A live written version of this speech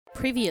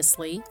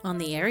Previously on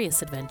the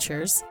Arius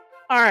Adventures.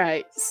 All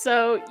right,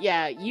 so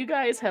yeah, you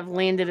guys have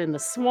landed in the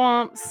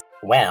swamps.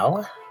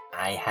 Well,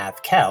 I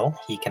have Kel.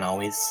 He can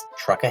always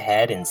truck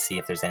ahead and see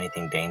if there's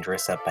anything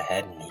dangerous up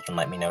ahead, and he can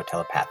let me know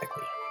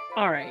telepathically.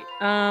 All right,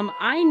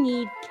 I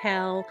need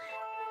Kel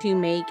to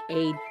make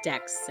a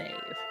dex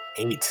save.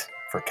 8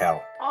 for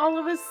Kel. All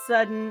of a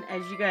sudden,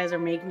 as you guys are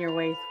making your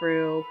way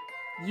through,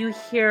 you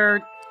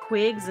hear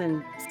twigs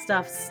and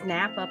stuff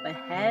snap up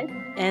ahead,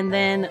 and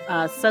then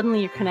suddenly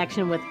your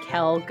connection with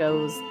Kel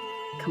goes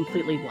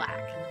completely black.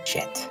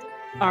 Shit.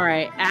 All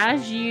right,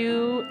 as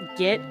you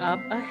get up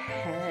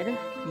ahead,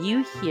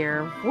 you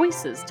hear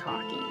voices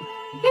talking.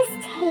 It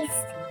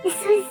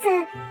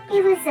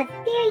was a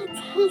very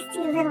tasty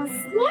little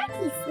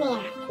snacky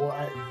snack.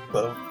 What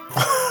the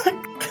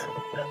fuck?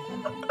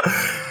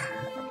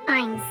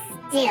 I'm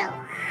still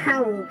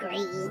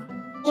hungry.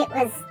 It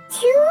was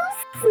too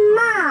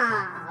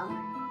small.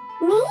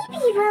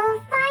 Maybe we'll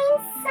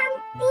find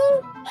something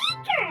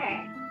bigger.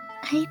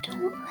 I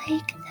don't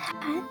like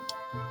that.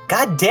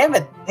 God damn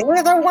it! They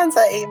were the ones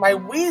that ate my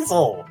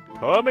weasel!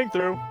 Coming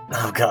through.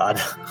 Oh god.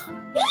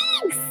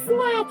 Big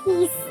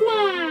snacky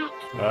snack.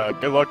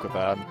 Good luck with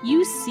that.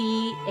 You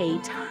see a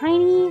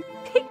tiny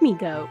pygmy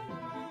goat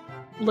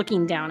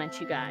looking down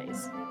at you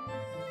guys.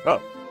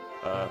 That's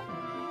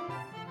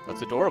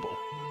adorable.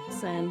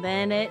 And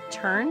then it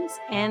turns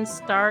and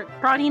start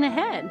trotting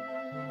ahead.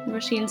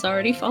 Machine's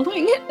already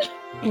following it.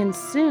 And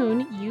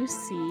soon you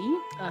see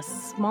a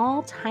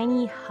small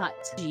tiny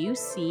hut. You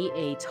see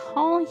a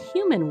tall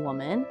human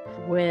woman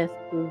with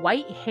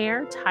white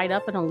hair tied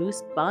up in a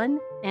loose bun.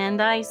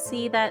 And I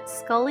see that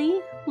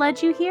Scully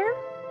led you here.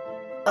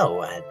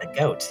 Oh, the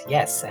goat.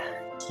 Yes,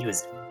 he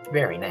was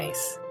very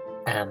nice.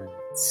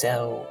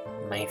 So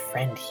my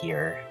friend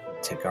here,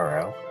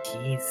 Tagoro,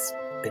 he's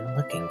been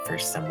looking for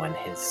someone,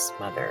 his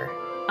mother.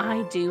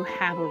 I do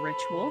have a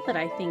ritual that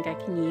I think I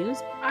can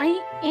use.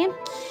 I am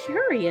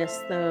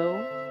curious,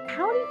 though.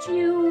 How did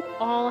you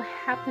all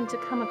happen to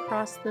come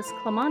across this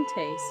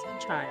Clemente's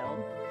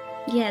child?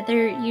 Yeah,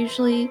 they're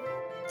usually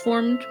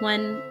formed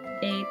when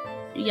a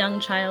young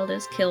child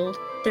is killed.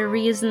 The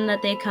reason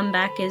that they come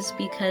back is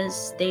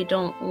because they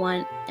don't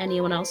want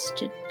anyone else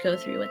to go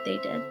through what they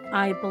did.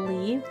 I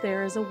believe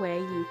there is a way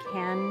you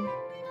can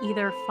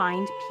either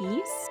find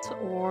peace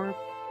or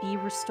be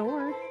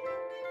restored.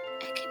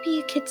 I could be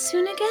a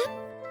kitsune again?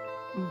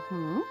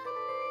 Mm-hmm.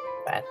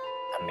 That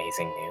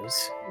amazing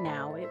news.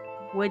 Now, it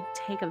would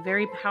take a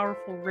very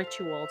powerful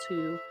ritual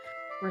to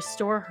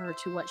restore her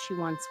to what she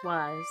once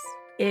was.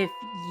 If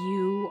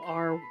you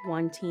are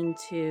wanting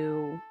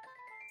to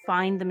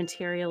find the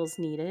materials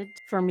needed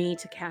for me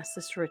to cast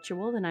this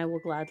ritual, then I will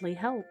gladly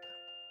help.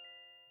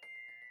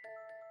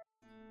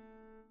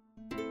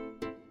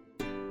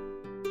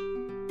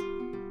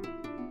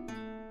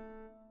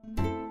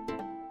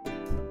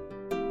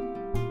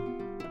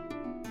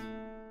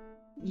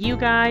 You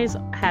guys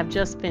have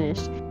just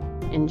finished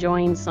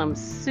enjoying some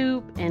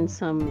soup and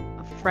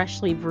some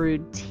freshly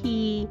brewed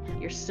tea.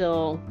 You're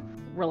still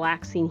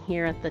relaxing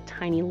here at the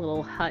tiny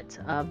little hut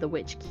of the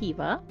witch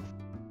Kiva.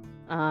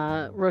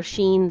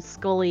 Roisin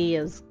Scully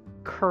is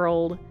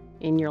curled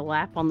in your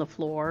lap on the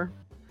floor.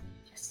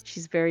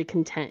 She's very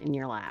content in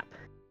your lap.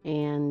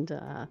 And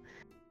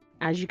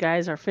as you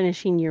guys are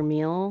finishing your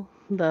meal,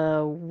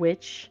 the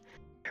witch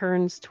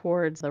turns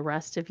towards the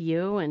rest of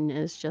you and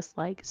is just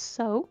like,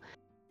 so,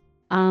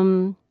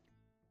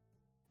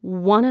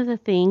 one of the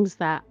things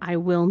that I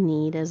will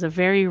need is a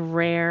very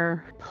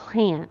rare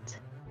plant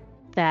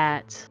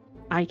that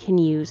I can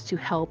use to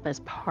help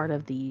as part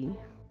of the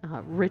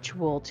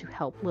ritual to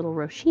help little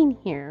Roisin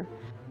here.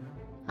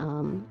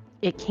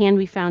 It can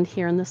be found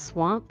here in the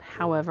swamp.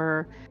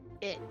 However,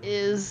 it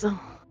is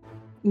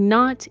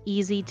not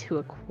easy to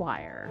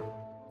acquire.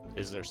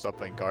 Is there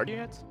something guarding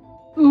it?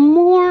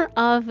 More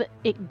of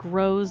it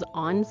grows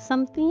on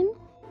something.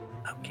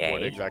 Okay.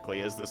 What exactly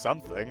is the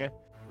something?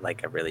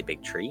 Like a really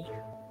big tree?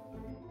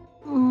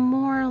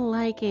 More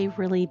like a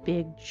really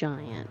big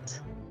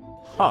giant.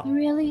 Huh. A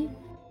really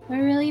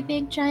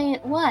big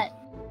giant what?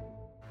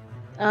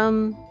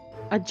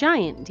 A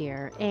giant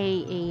deer,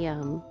 a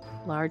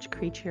large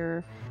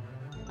creature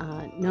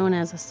known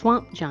as a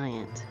swamp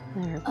giant.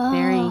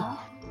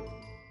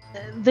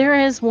 There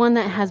is one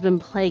that has been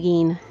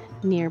plaguing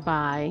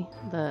nearby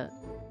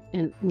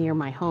near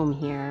my home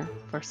here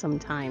for some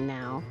time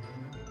now.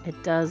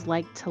 It does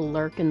like to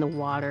lurk in the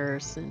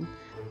waters and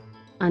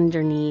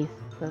underneath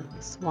the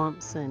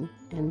swamps and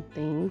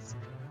things,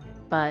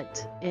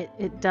 but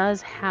it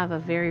does have a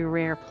very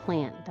rare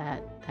plant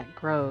that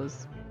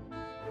grows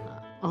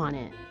on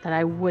it that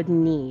I would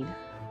need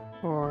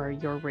for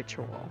your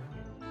ritual.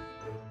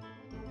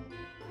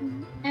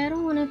 I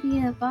don't want to be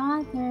a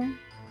bother.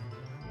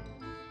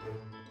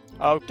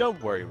 Oh,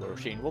 don't worry,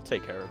 Roisin. We'll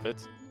take care of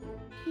it.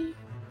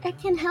 I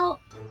can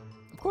help.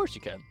 Of course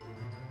you can.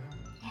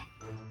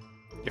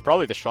 You're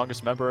probably the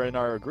strongest member in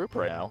our group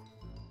right now.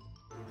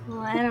 Well,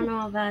 I don't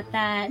know about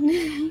that.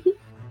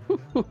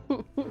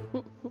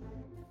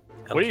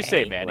 What do you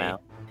say, Manny?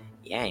 Well,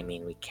 yeah, I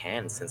mean, we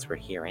can since we're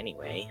here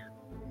anyway.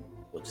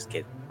 we'll just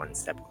get one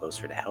step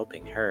closer to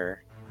helping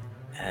her.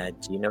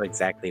 Do you know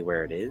exactly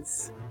where it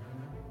is?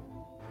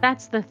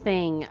 That's the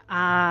thing.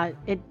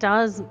 It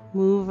does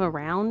move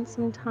around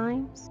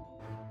sometimes.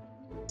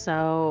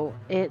 So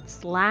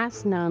its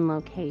last known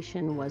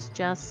location was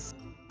just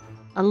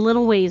a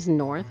little ways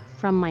north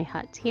from my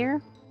hut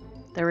here.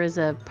 There is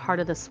a part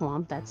of the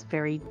swamp that's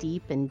very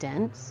deep and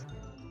dense.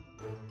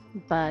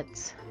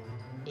 But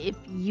if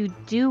you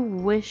do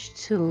wish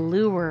to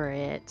lure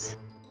it,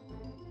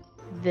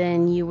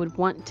 then you would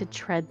want to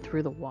tread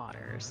through the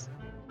waters.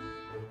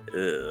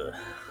 Ugh.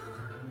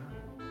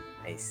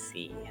 I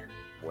see.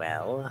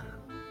 Well,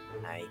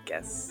 I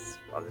guess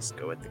I'll just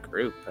go with the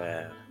group.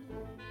 What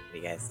do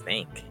you guys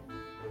think?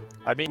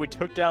 I mean, we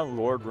took down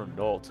Lord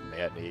Renault,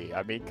 Manny.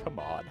 I mean, come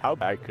on. How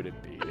bad could it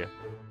be?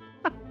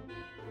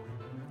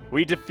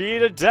 We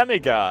defeated a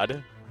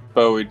demigod.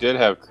 But we did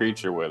have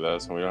Creature with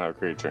us, and we don't have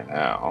Creature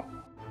now.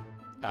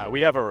 We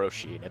have a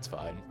Roshin. It's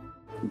fine.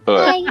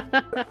 But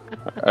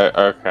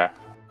okay,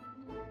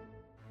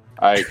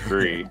 I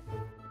agree.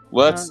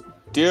 Let's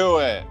do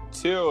it.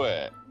 To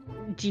it.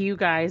 Do you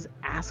guys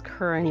ask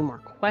her any more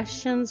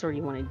questions, or do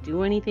you want to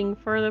do anything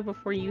further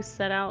before you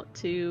set out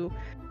to?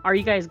 Are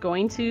you guys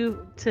going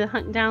to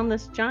hunt down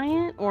this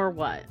giant, or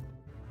what?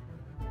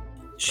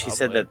 She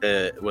said that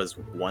it was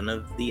one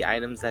of the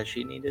items that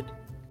she needed.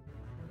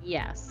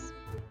 Yes.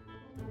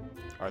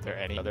 Are there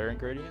any other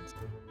ingredients?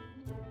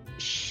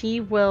 She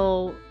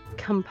will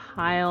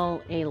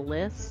compile a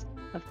list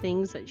of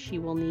things that she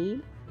will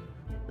need,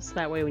 so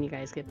that way when you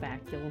guys get back,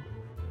 you'll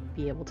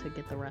be able to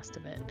get the rest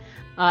of it.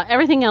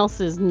 Everything else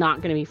is not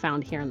going to be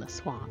found here in the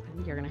swamp.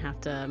 You're going to have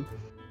to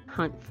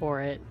hunt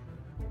for it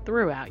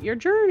throughout your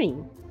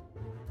journey.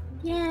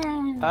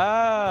 Yeah.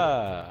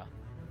 Ah.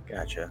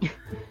 Gotcha.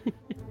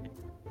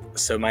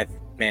 So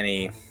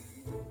Manny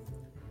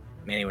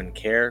wouldn't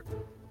care,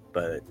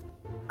 but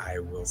I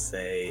will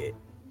say,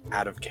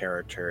 out of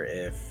character,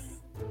 if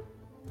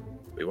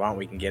we want,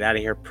 we can get out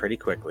of here pretty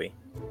quickly.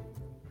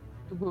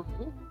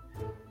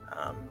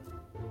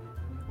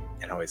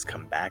 And always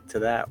come back to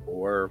that,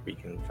 or we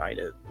can fight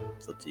it.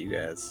 It's up to you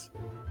guys.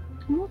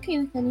 I'm okay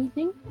with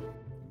anything.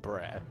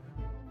 Bruh.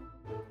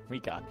 We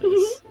got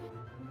this.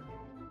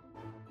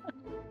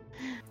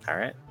 All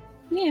right.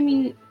 Yeah, I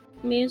mean,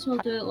 may as well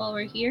do it while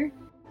we're here.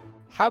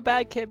 How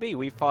bad can it be?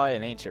 We fought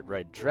an ancient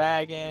red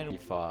dragon. We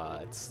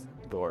fought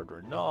Lord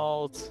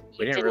Renault.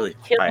 We didn't really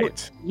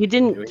fight You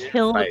didn't We didn't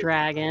kill the fight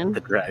dragon.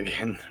 the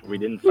dragon. We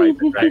didn't fight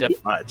the dragon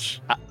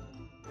much.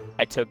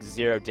 I took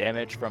 0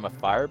 damage from a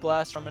fire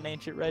blast from an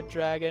ancient red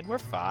dragon. We're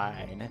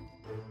fine.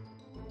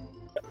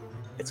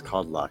 It's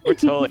called luck. We're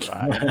totally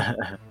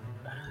fine.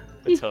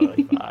 We're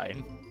totally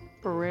fine.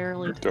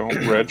 Temporarily. Don't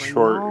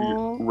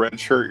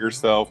redshirt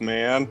yourself,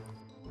 man.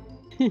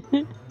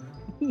 Oh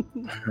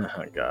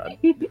my god.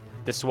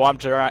 The swamp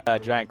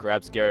giant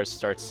grabs Garrus,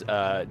 starts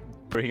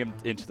bringing him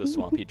into the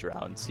swamp. He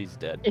drowns. He's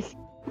dead.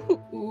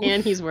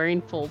 And he's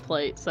wearing full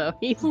plate, so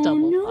he's Oh,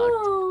 double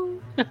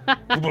no. fucked.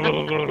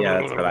 Yeah,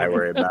 that's what I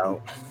worry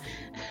about.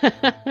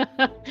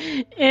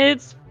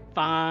 It's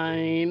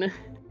fine.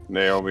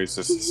 Naomi's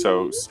just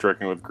so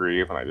stricken with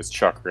grief, and I just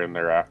chuck her in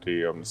there after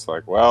you. I'm just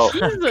like, well,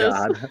 Jesus.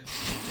 God.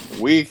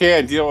 we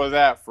can't deal with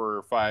that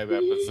for 5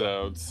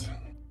 episodes.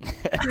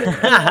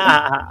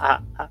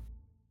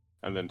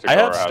 And then I Tagora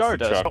have has to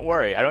Stardust. chuck, Don't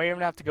worry. I don't even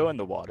have to go in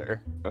the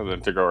water. and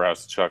then Tagora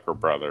has to chuck her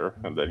brother,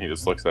 and then he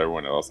just looks at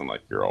everyone else and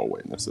like, you're all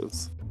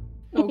witnesses.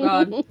 Oh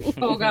god.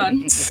 Oh god.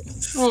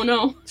 Oh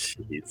no.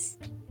 Jeez.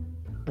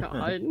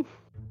 God.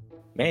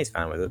 Manny's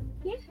fine with it.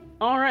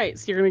 All right,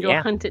 so you're gonna go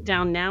Yeah. hunt it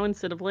down now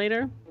instead of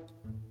later.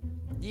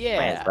 Might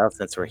Yeah. as well,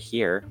 since we're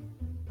here.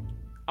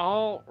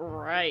 All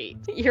right,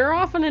 you're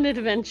off on an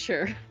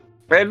adventure.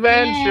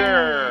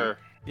 Adventure!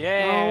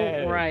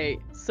 Yeah. All right,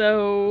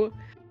 so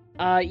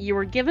you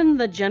were given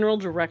the general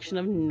direction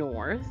of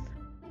north.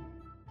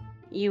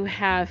 You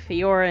have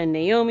Fiora and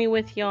Naomi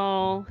with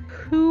y'all.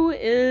 Who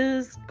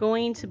is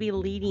going to be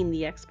leading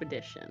the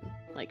expedition?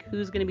 Like,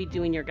 who's going to be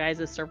doing your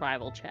guys'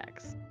 survival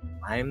checks?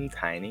 I'm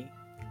tiny,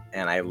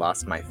 and I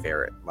lost my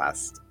ferret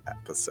last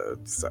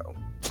episode, so.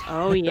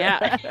 Oh,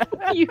 yeah.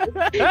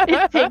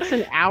 It takes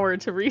an hour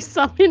to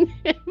resummon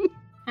him.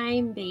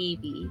 I'm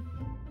baby.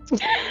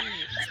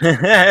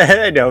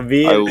 No,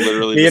 me I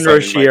literally and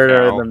decided Roshi my are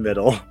in count, the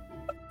middle.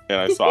 and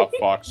I saw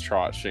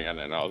Foxtrot Shannon,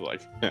 and I was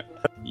like,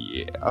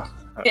 yeah.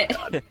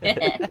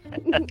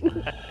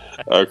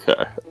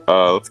 Okay,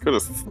 let's go to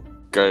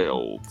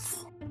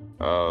scales.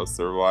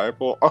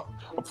 Survival. Oh,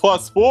 a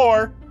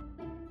 +4.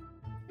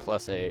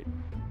 +8.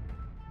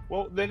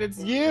 Well, then it's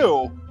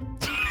you.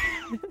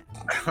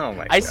 Oh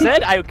my I god.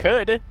 said I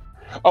could.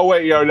 Oh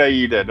wait, no,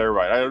 you did. Never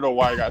mind. I don't know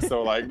why I got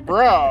so like,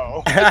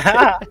 bro.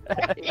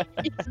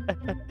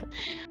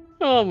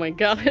 Oh my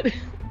god.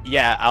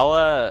 Yeah,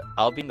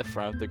 I'll be in the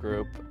front of the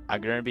group.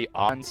 I'm gonna be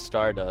on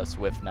Stardust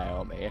with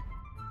Naomi,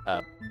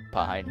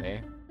 behind me.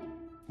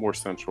 More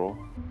sensual.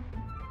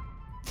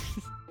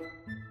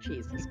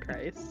 Jesus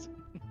Christ.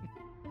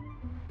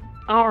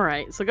 All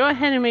right, so go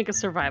ahead and make a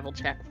survival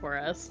check for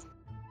us.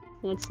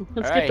 Let's All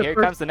get right, the here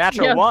first... comes the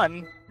natural yeah.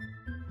 one.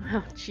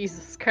 Oh,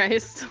 Jesus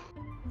Christ.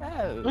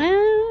 Oh. Well,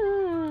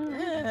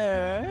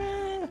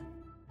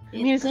 I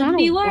mean, it's could not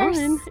be a worse.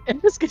 1. I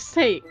was gonna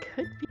say it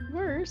could be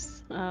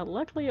worse.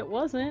 Luckily, it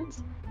wasn't.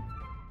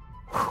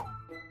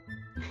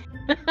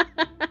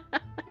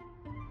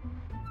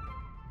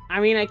 I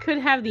mean, I could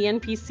have the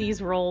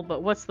NPCs roll,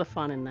 but what's the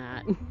fun in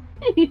that?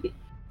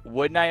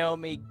 Would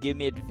Naomi give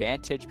me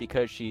advantage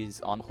because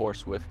she's on the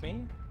horse with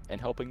me and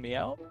helping me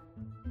out?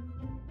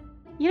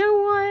 You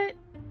know what?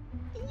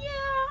 Yeah,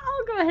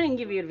 I'll go ahead and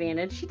give you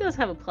advantage. She does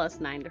have a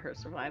 +9 to her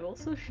survival,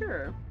 so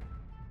sure.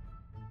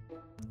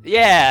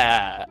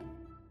 Yeah.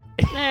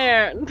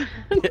 There.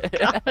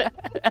 Got it.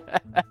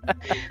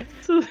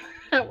 So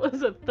that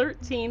was a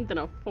 13 and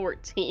a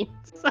 14.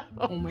 So,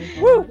 Oh my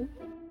Woo! god.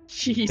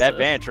 Jesus. That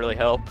advantage really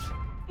helped.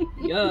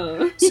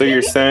 Yeah. So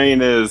you're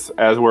saying is,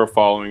 as we're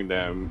following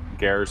them,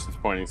 Garrus is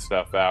pointing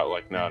stuff out,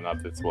 like, no,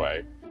 not this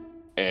way.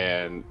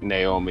 And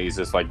Naomi's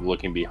just, like,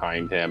 looking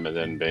behind him and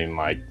then being,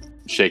 like,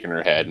 shaking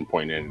her head and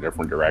pointing in a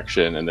different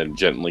direction and then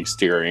gently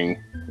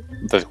steering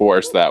the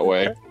horse that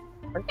way.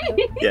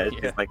 Yeah, it's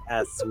Yeah. just like,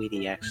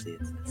 sweetie, actually,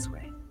 it's this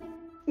way.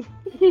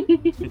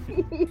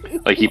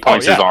 Like, he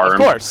points his Of arm,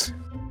 course.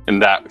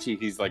 and that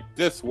he's like,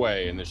 this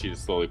way, and then she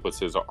just slowly puts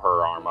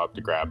her arm up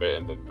to grab it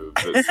and then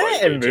moves it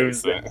slightly And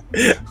moves adjacent.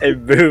 It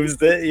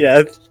moves it,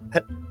 yes.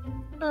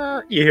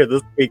 You hear the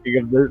squeaking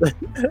of the.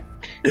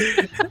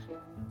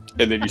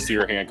 And then you see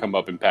her hand come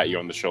up and pat you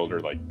on the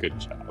shoulder, like, good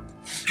job.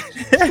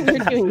 You're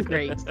doing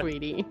great,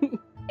 sweetie.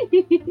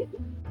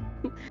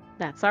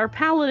 That's our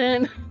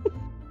paladin.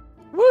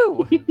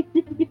 Woo!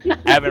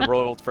 I haven't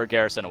rolled for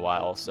Garrus in a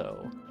while,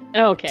 so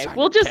Okay, time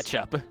we'll to just catch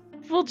up.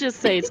 we'll just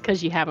say it's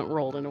because you haven't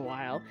rolled in a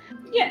while.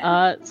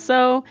 Yeah.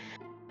 So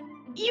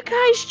you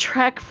guys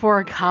trek for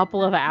a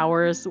couple of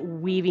hours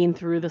weaving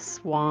through the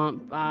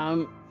swamp.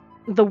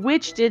 The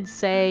witch did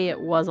say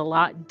it was a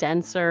lot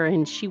denser,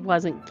 and she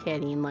wasn't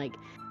kidding. Like,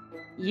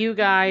 you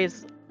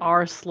guys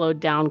are slowed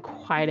down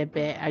quite a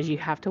bit as you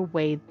have to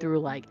wade through,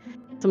 like,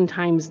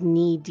 sometimes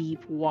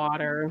knee-deep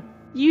water.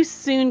 You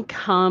soon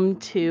come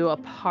to a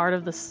part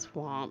of the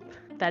swamp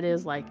that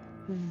is, like,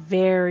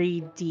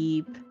 very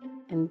deep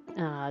and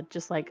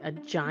just like a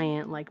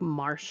giant, like,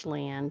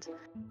 marshland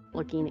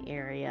looking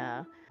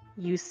area.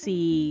 You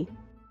see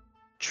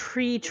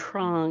tree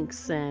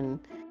trunks and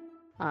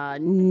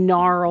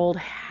gnarled,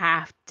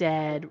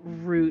 half-dead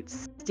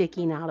roots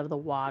sticking out of the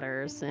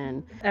waters,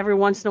 and every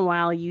once in a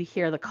while you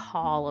hear the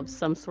call of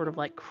some sort of,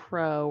 like,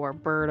 crow or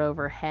bird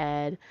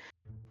overhead.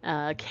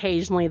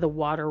 Occasionally the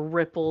water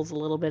ripples a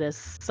little bit as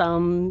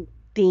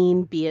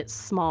something, be it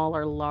small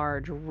or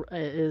large,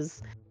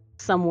 is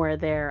somewhere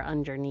there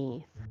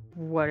underneath.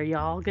 What are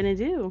y'all gonna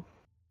do?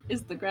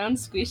 Is the ground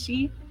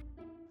squishy?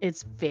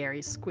 It's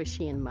very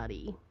squishy and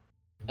muddy.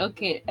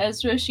 Okay,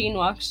 as Roisin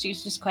walks,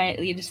 she's just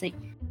quietly just like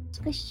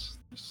squish,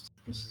 squish,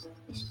 squish, squish,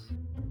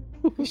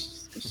 squish,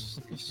 squish,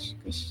 squish,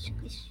 squish,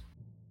 squish.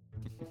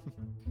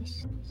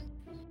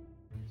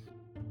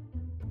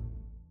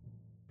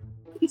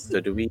 So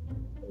do we,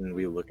 when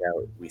we look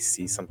out, we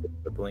see something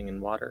rippling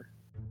in water?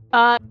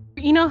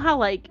 You know how,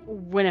 like,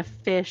 when a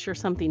fish or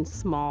something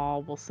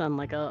small will send,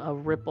 like, a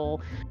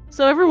ripple?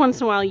 So every once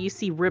in a while you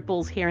see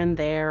ripples here and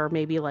there, or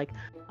maybe, like,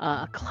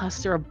 a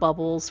cluster of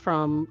bubbles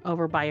from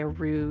over by a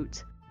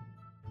root.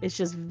 It's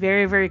just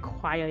very, very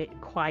quiet.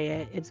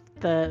 It's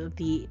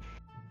the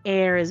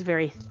air is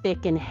very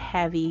thick and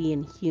heavy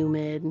and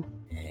humid.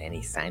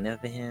 Any sign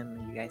of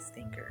him, you guys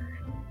think, or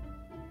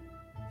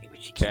think we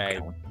should keep Okay.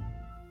 going?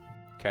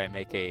 Can I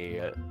make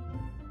a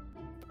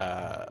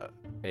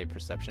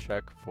perception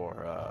check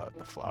for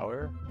the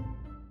flower?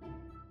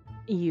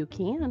 You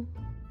can.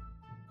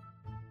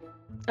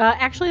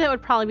 Actually, that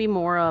would probably be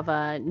more of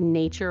a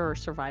nature or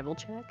survival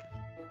check.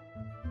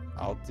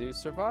 I'll do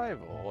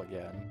survival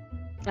again.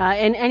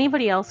 And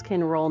anybody else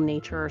can roll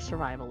nature or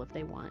survival if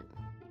they want.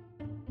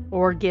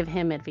 Or give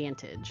him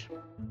advantage.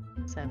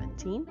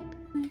 17.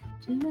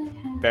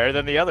 Better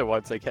than the other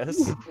ones, I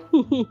guess.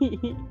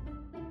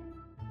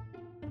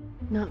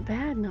 Not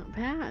bad, not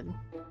bad.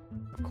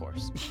 Of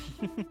course.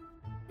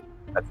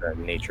 That's a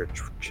nature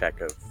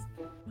check of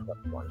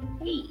 21.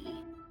 Hey.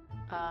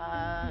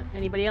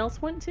 Anybody else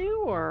want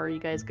to, or are you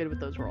guys good with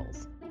those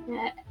rolls?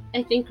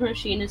 I think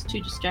Roisin is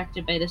too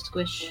distracted by the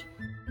squish.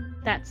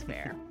 That's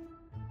fair.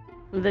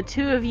 The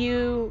two of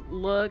you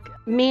look.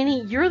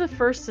 Manny, you're the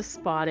first to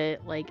spot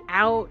it, like,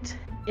 out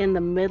in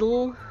the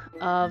middle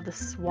of the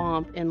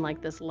swamp in,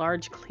 like, this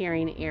large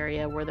clearing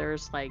area where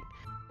there's, like,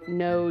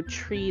 no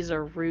trees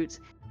or roots.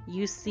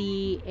 You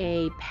see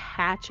a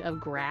patch of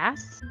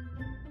grass,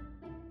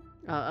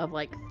 of,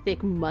 like,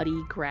 thick,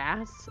 muddy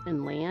grass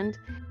and land,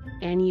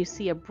 and you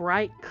see a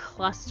bright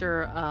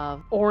cluster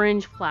of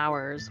orange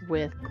flowers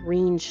with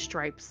green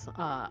stripes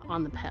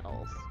on the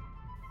petals.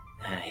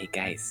 Hey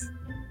guys,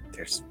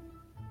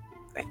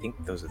 I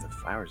think those are the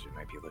flowers we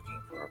might be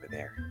looking for over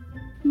there.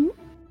 Ooh.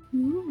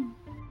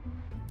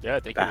 Yeah, I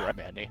think you're right,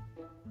 Mandy.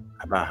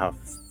 About how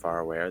far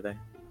away are they?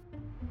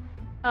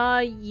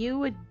 You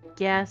would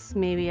guess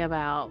maybe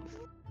about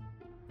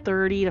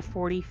 30 to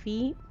 40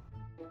 feet.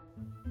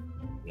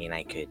 mean,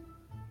 I could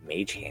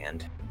mage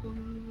hand.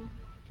 Do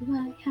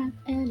I have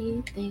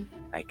anything?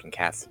 I can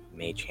cast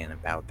mage hand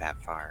about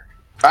that far.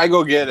 I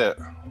go get it.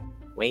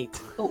 Wait.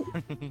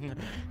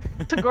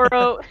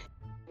 Tagoro,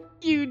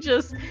 you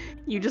just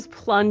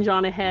plunge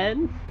on ahead.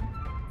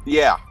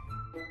 Yeah.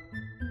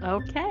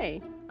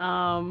 Okay.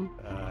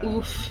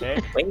 Oof. Okay.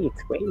 Wait.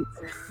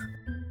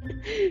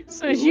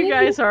 So as you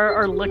guys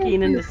are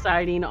looking and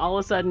deciding, all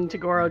of a sudden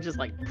Tagoro just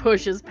like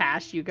pushes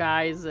past you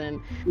guys and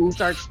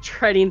starts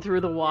treading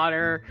through the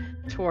water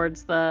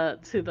towards the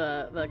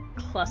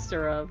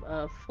cluster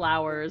of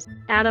flowers.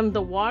 Adam,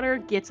 the water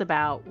gets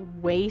about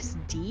waist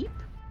deep,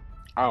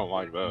 I don't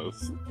like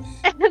those.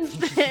 and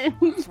then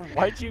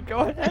Why'd you go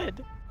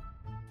ahead?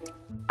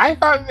 I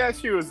thought that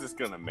she was just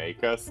gonna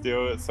make us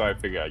do it, so I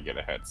figured I'd get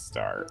a head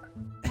start.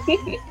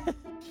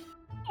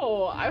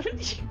 I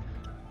would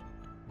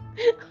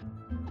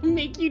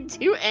make you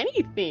do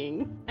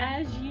anything.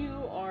 As you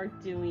are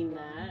doing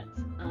that,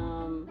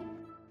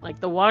 like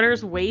the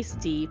water's waist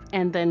deep,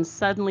 and then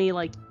suddenly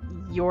like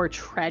you're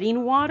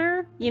treading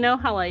water. You know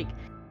how like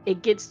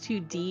it gets too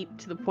deep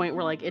to the point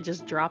where like it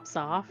just drops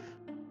off.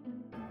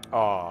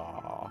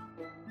 Oh,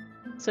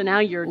 So now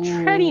you're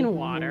treading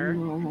water.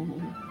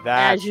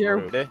 that's As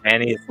you're- rude.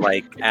 And he's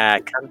like,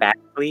 come back,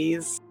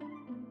 please.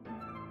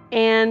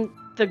 And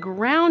the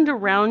ground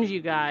around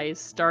you guys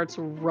starts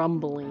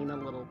rumbling a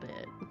little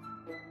bit.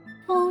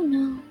 Oh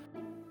no.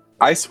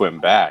 I swim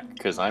back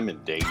because I'm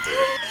in danger.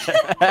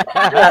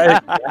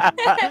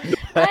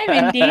 I'm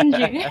in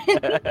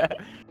danger.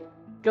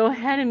 Go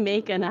ahead and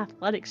make an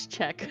athletics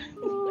check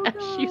Oh, as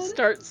you God.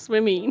 start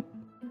swimming.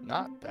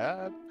 Not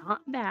bad.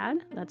 Not bad.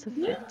 That's a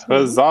 15.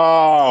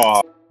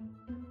 Huzzah!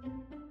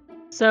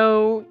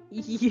 So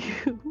you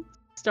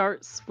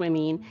start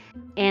swimming,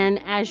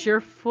 and as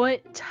your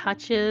foot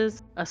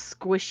touches the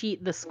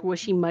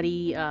squishy,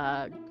 muddy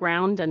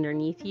ground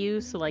underneath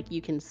you, so like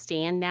you can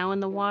stand now in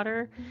the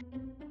water,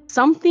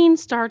 something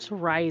starts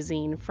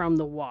rising from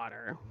the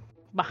water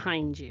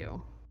behind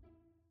you.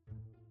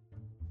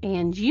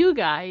 And you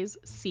guys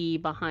see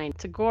behind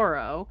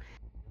Tagoro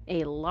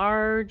a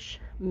large,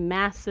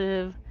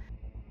 massive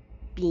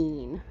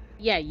bean.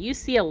 Yeah, you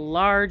see a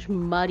large,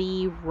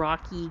 muddy,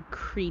 rocky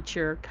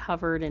creature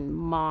covered in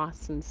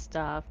moss and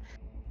stuff.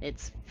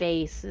 Its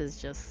face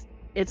is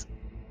it's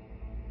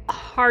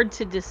hard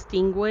to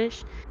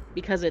distinguish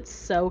because it's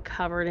so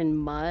covered in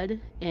mud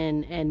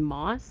and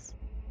moss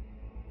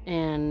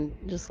and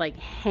just like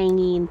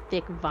hanging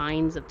thick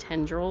vines of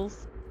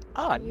tendrils.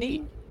 Ah,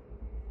 neat.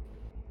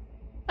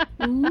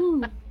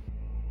 Ooh.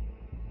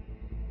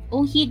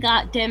 Oh, he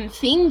got them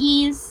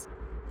fingies.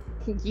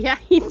 Yeah,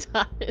 he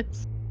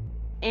does.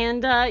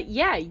 And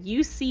yeah,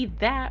 you see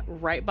that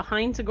right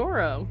behind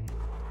Tagoro.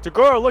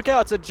 Tagoro, look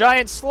out! It's a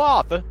giant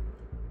sloth.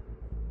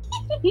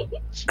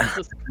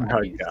 Jesus Oh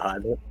Christ.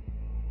 god.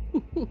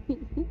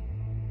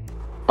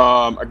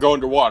 I go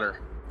underwater.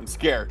 I'm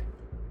scared.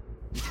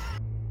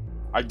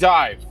 I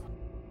dive.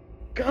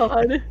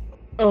 God.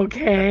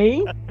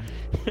 Okay.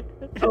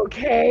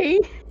 Okay.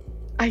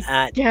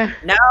 Yeah.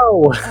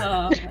 No!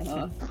 Oh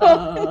my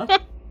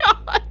God.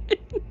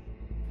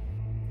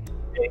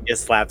 He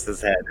just slaps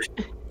his head.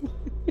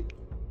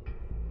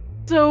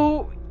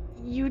 So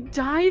you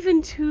dive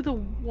into the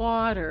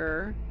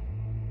water.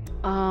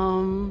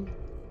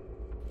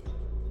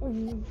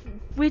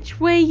 Which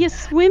way you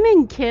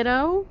swimming,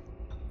 kiddo?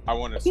 I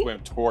want to swim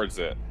towards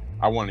it.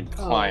 I want to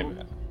climb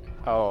it.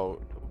 Oh,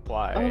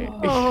 why?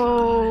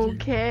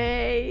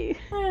 Okay.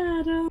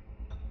 Adam.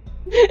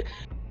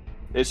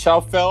 It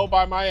shall fell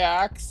by my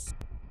axe.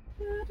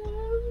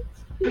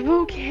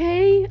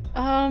 Okay.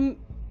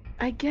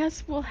 I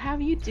guess we'll have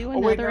you do Oh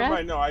wait, another never act.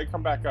 mind. No, I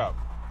come back up.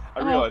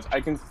 I Oh. realize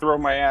I can throw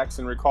my axe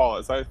and recall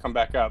it, so I come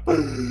back up.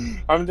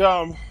 I'm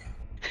dumb.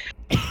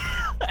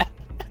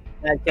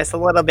 Just a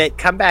little bit.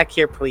 Come back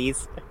here,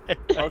 please.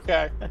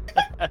 Okay.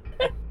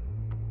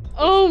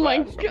 Oh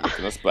my Splash. I'm God.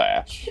 making a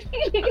splash.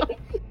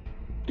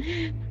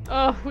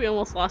 Oh, we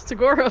almost lost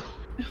Tagoro.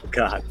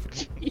 God.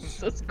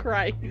 Jesus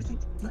Christ.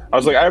 I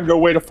was like, I have no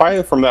way to find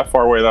it from that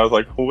far away. And I was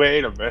like,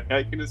 wait a minute,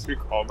 I can just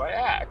recall my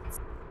axe.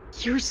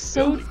 You're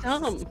so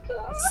dumb.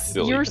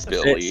 Silly You're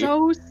Billy.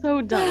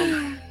 so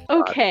dumb.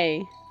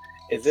 Okay.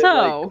 Is it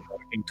So- like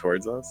walking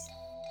towards us?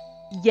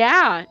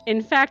 Yeah,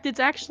 in fact, it's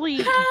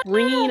actually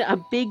bringing a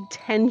big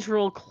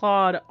tendril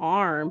clawed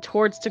arm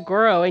towards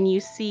Tagoro, and you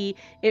see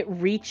it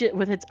reach it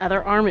with its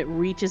other arm. It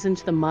reaches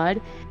into the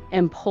mud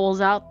and pulls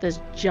out this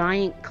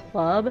giant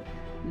club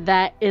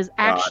that is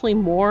actually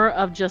more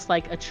of just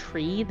like a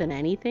tree than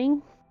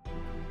anything.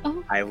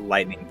 I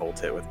lightning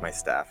bolt it with my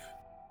staff.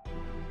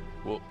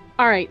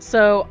 All right,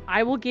 so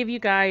I will give you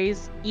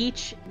guys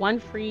each one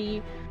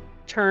free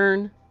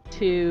turn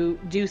to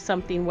do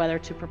something, whether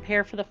to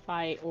prepare for the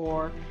fight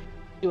or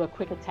do a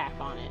quick attack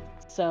on it.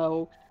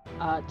 So,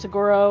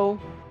 Tagoro,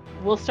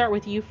 we'll start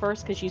with you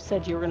first because you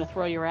said you were going to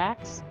throw your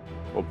axe.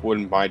 Well,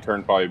 wouldn't my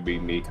turn probably be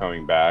me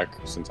coming back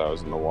since I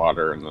was in the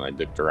water and then I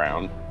dipped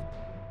around?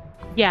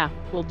 Yeah,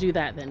 we'll do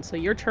that then. So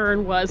your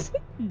turn was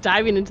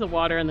diving into the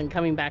water and then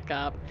coming back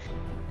up.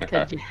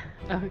 Could you?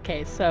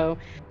 Okay, so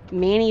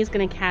Manny's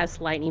gonna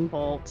cast Lightning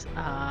Bolt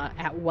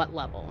at what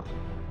level?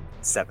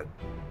 7.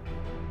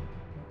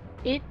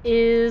 It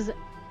is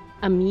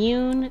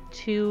immune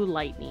to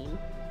lightning.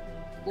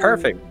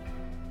 Perfect.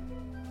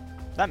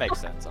 That makes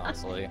sense,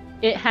 honestly.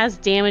 It has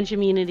damage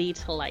immunity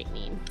to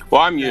lightning.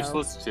 Well, I'm So-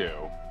 useless too.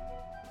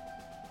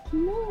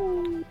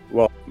 No.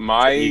 Well,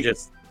 My he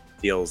just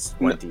deals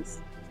 1d,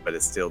 but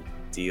it still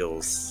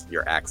deals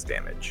your axe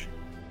damage.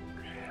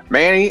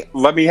 Manny,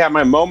 let me have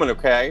my moment,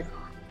 okay?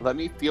 Let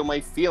me feel my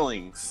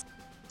feelings.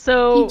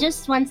 So He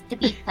just wants to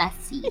be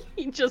fussy.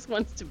 he just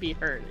wants to be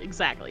hurt.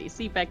 Exactly.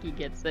 See, Becky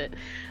gets it.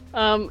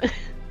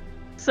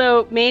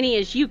 So Manny,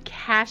 as you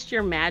cast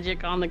your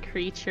magic on the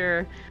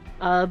creature,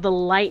 the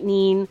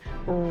lightning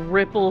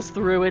ripples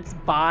through its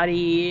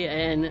body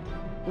and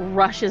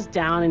rushes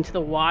down into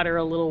the water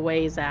a little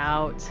ways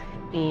out.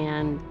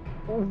 And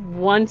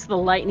once the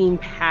lightning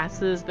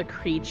passes, the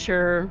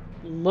creature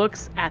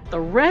looks at the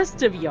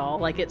rest of y'all,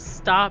 like it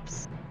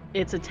stops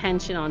its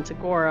attention on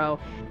Tagoro,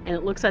 and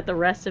it looks at the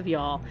rest of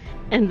y'all,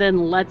 and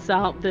then lets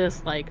out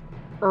this like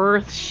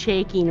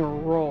earth-shaking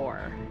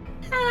roar.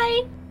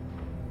 Hi.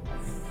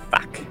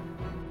 Fuck.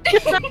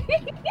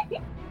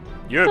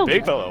 You're a Oh,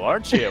 big yeah. fellow,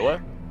 aren't you? What?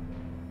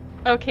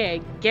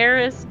 Okay,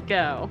 Garrus,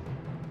 go.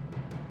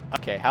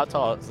 Okay, how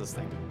tall is this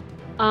thing?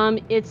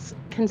 It's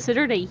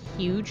considered a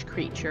huge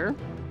creature.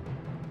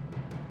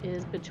 It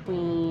is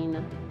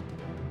between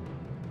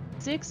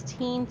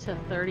 16 to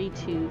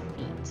 32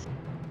 feet.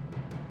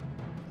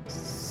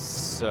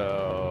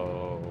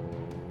 So...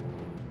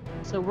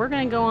 So we're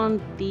gonna go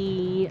on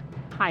the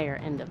higher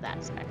end of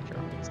that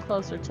spectrum. It's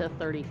closer to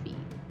 30 feet.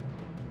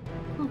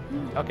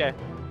 Okay.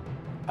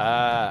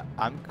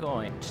 I'm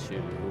going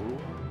to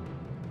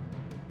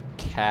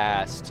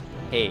cast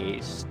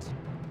haste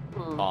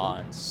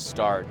on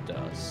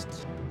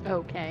Stardust,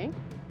 Okay.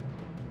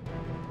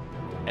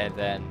 and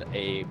then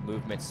a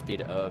movement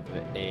speed of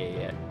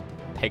a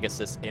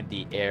Pegasus in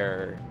the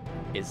air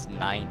is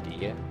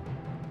 90.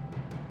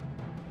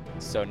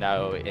 So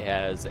now it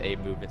has a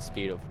movement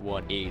speed of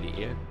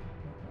 180.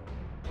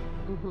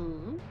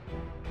 Mm-hmm.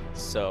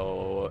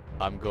 So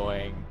I'm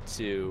going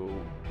to...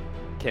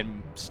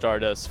 Can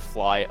Stardust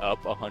fly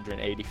up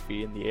 180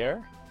 feet in the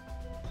air?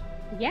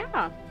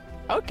 Yeah.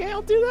 Okay,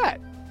 I'll do that.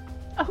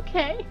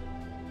 Okay.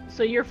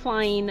 So you're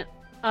flying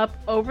up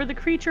over the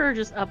creature or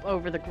just up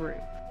over the group?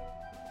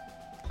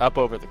 Up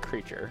over the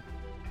creature.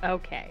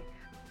 Okay.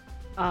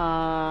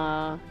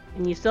 And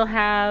you still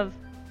have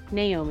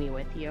Naomi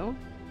with you.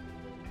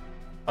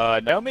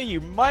 Naomi,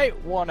 you might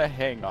want to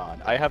hang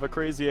on. I have a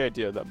crazy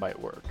idea that might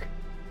work.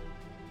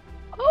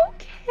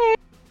 Okay.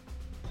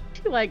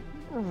 She like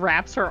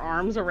wraps her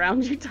arms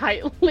around you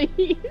tightly.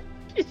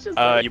 She's just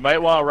like, You might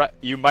want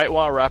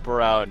to wrap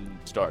around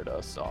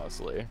Stardust,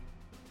 honestly.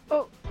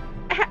 oh,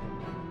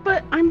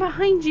 but I'm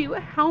behind you.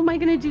 How am I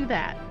gonna do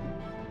that?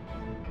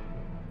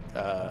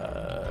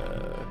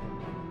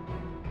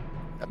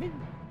 I mean,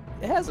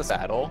 it has a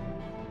saddle.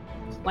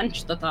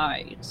 Clench the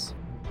thighs.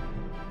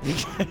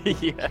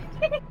 Yeah.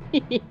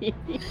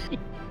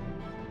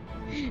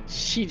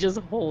 She just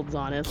holds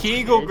on it.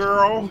 Kegel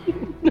girl.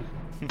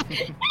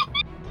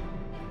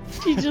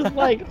 She just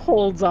like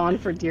holds on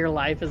for dear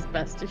life as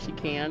best as she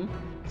can.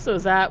 So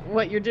is that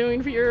what you're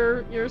doing for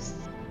your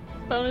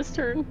bonus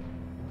turn?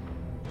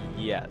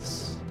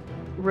 Yes.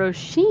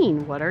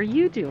 Roisin, what are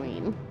you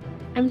doing?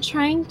 I'm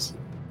trying to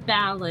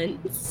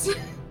balance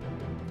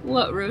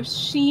what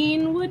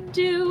Roisin would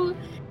do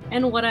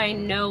and what I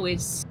know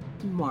is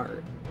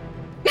smart.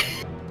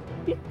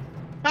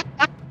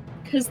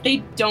 Because they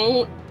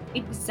don't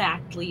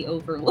exactly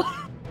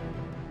overlap.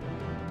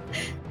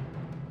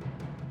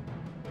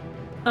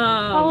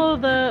 Follow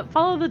the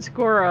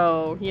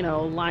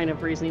Tagoro, line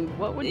of reasoning.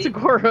 What would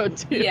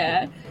Tagoro do?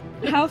 Yeah.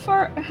 How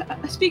far?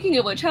 Speaking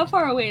of which, how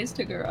far away is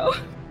Tagoro?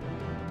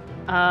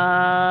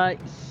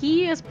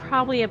 He is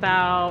probably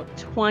about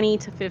 20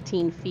 to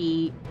 15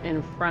 feet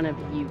in front of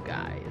you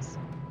guys,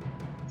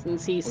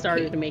 since he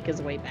started Okay. to make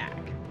his way back.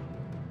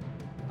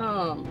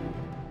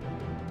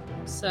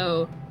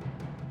 So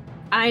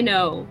I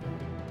know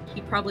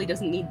he probably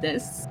doesn't need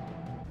this,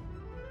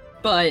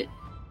 but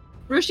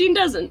Roisin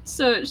doesn't.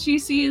 So she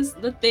sees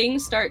the thing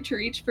start to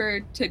reach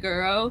for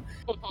Tagoro,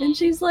 and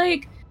she's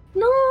like,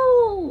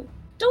 "No,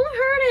 don't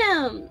hurt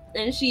him!"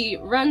 And she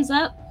runs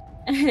up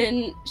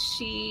and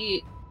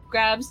she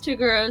grabs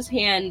Tagoro's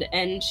hand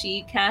and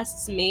she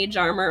casts mage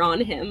armor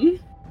on him.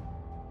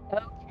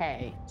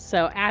 Okay,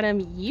 so Adam,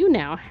 you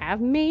now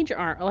have mage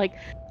armor, like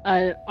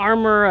an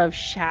armor of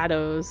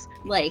shadows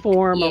Like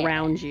form yeah,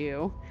 around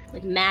you.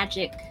 like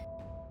magic,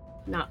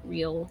 not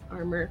real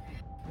armor.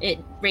 It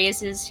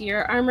raises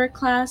your armor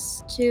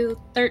class to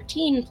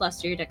 13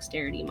 plus your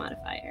dexterity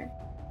modifier,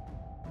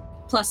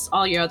 plus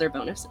all your other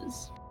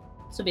bonuses.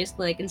 So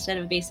basically, like instead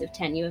of base of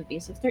 10, you have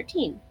base of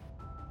 13.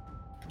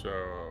 So,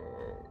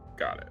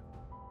 got it.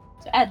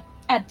 So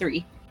add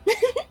 3.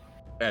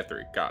 At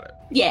 3, got it.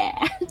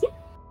 Yeah.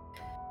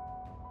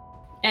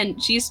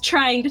 And she's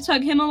trying to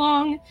tug him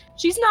along.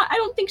 She's not. I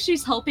don't think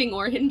she's helping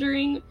or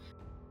hindering.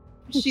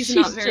 she's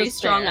not She's very just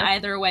strong there.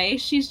 either way.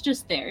 She's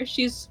just there.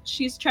 She's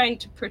trying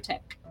to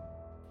protect.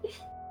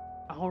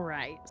 All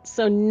right.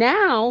 So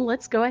now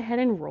let's go ahead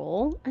and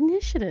roll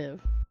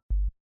initiative.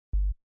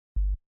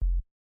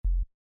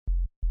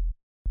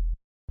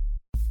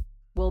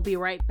 We'll be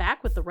right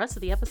back with the rest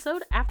of the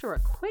episode after a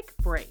quick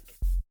break.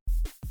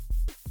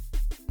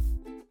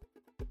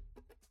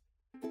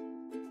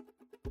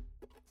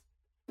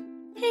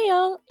 Hey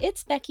y'all,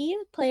 it's Becky,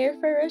 player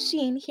for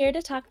Roisin, here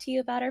to talk to you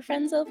about our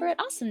friends over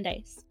at Awesome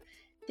Dice.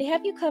 They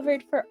have you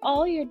covered for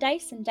all your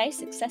dice and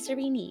dice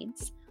accessory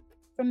needs.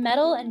 From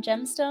metal and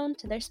gemstone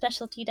to their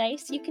specialty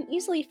dice, you can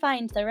easily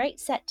find the right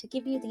set to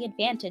give you the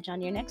advantage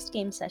on your next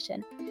game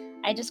session.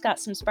 I just got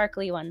some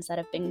sparkly ones that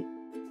have been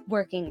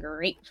working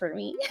great for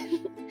me.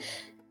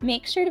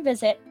 Make sure to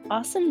visit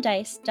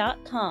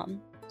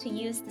awesomedice.com to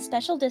use the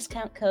special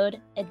discount code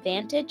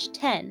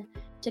ADVANTAGE10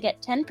 to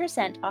get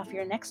 10% off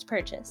your next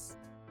purchase.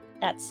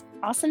 That's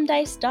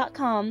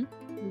awesomedice.com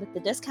with the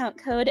discount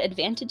code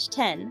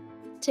ADVANTAGE10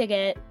 to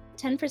get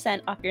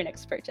 10% off your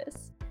next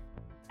purchase.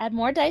 Add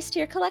more dice to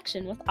your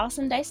collection with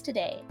Awesome Dice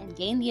today and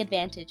gain the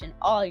advantage in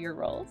all your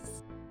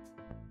rolls.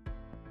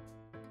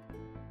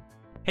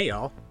 Hey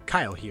y'all,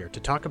 Kyle here to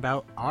talk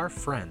about our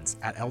friends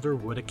at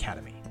Elderwood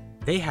Academy.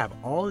 They have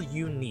all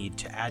you need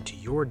to add to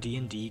your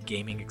D&D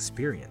gaming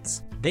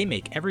experience. They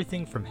make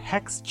everything from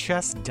hex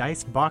chest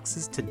dice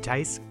boxes to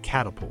dice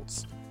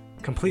catapults.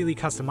 Completely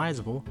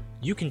customizable,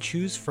 you can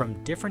choose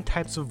from different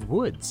types of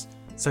woods,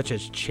 such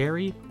as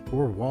cherry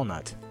or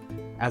walnut,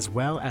 as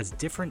well as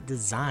different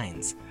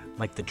designs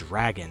like the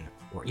dragon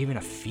or even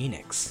a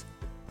phoenix.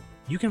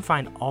 You can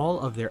find all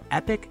of their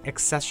epic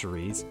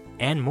accessories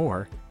and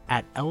more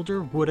at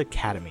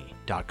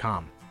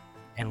elderwoodacademy.com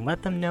and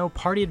let them know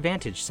Party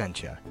Advantage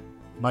sent you.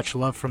 Much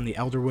love from the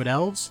Elderwood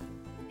Elves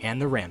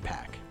and the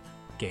Rampack.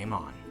 Game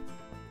on.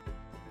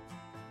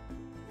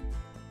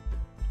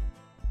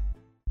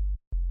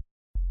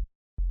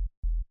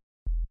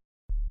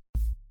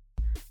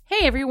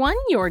 Hey everyone,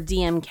 your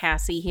DM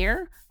Cassie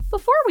here.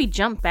 Before we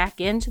jump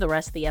back into the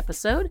rest of the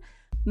episode,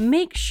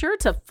 make sure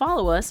to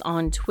follow us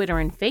on Twitter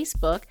and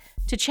Facebook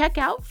to check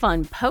out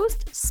fun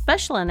posts,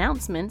 special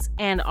announcements,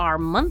 and our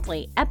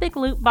monthly Epic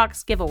Loot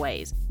Box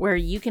giveaways, where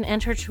you can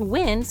enter to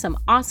win some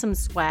awesome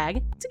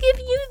swag to give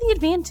you the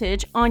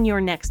advantage on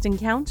your next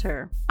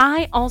encounter.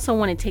 I also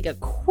want to take a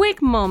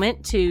quick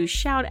moment to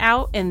shout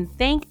out and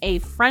thank a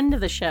friend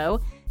of the show,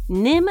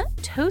 Nim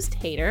Toast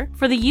Hater,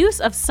 for the use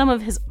of some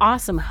of his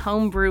awesome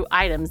homebrew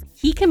items.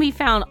 He can be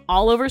found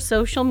all over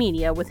social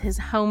media with his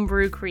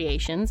homebrew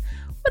creations,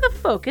 with a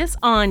focus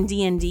on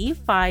D&D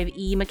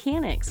 5e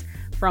mechanics,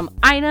 from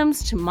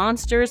items to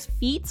monsters,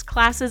 feats,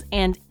 classes,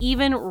 and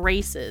even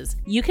races.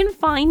 You can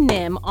find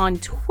Nim on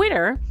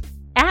Twitter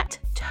at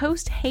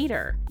Toast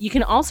Hater. You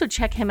can also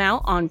check him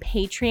out on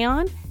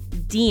Patreon,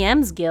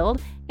 DM's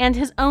Guild, and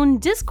his own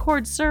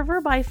Discord server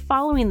by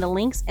following the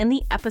links in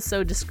the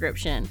episode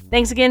description.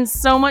 Thanks again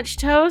so much,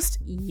 Toast.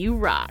 You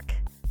rock.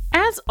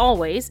 As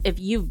always, if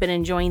you've been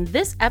enjoying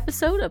this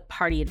episode of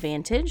Party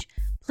Advantage,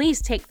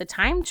 please take the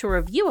time to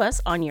review us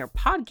on your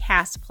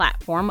podcast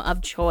platform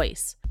of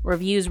choice.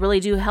 Reviews really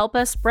do help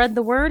us spread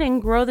the word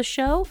and grow the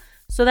show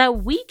so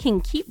that we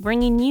can keep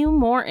bringing you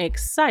more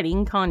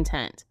exciting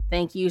content.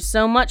 Thank you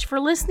so much for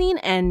listening,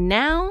 and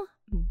now,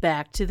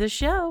 back to the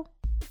show.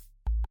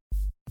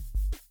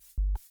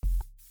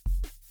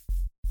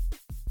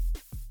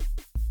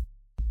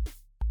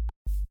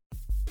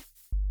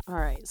 All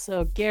right,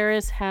 so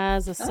Garrus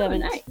has a 17.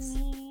 Nice.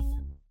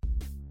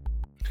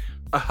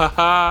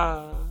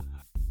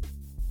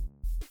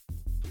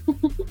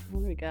 What do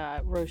we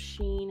got?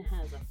 Roisin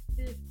has a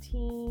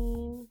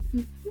 15.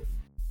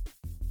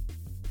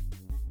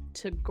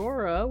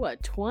 Tagoro, a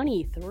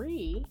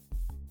 23.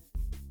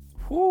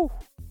 Whew.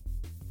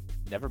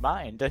 Never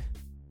mind.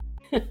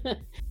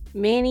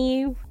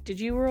 Manny, did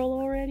you roll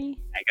already?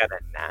 I got a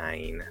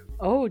 9.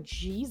 Oh,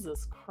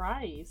 Jesus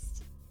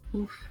Christ.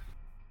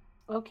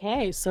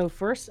 Okay, so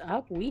first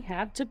up we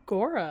have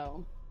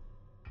Tagoro.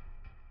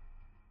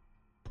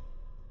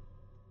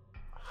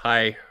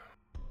 Hi.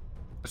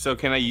 So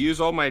can I use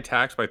all my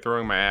attacks by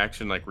throwing my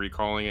action, like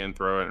recalling it and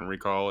throw it and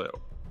recall it?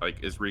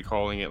 Like, is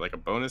recalling it like a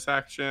bonus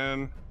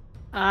action?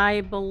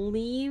 I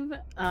believe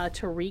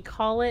to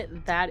recall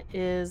it, that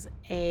is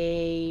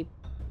a...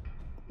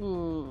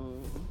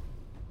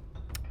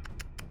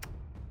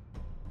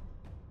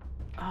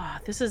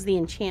 this is the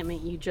enchantment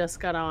you just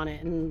got on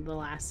it in the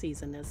last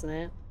season, isn't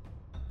it?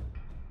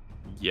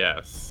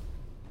 Yes.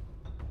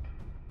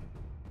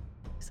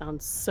 You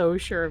sound so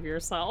sure of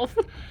yourself.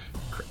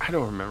 I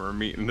don't remember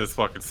meeting this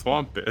fucking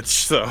swamp bitch,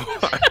 so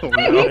I don't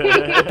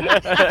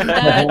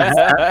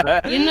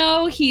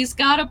know. He's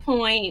got a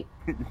point.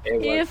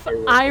 If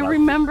I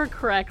remember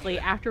correctly,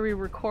 after we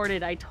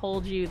recorded, I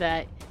told you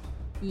that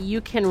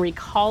you can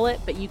recall it,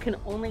 but you can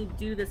only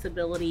do this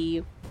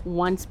ability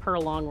once per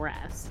long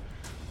rest.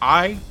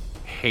 I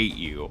hate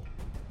you.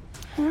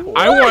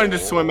 I wanted to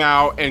swim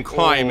out and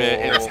climb it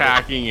and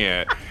attacking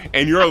it,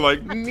 and you're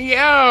like,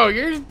 no,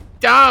 you're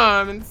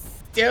dumb and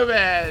stupid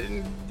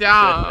and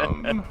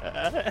dumb.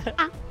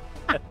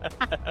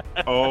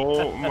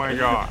 Oh my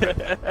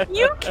god.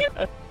 You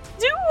can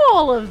do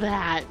all of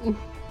that.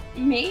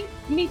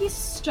 Maybe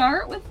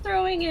start with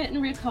throwing it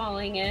and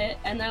recalling it,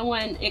 and then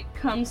when it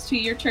comes to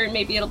your turn,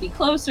 maybe it'll be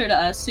closer to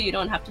us, so you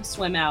don't have to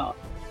swim out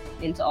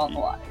into all the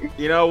water.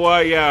 You know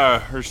what?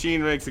 Yeah,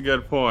 Rasheen makes a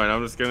good point.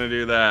 I'm just gonna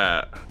do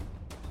that.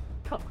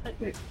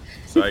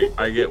 So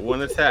I get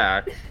one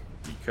attack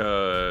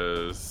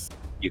because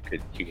You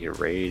could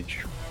rage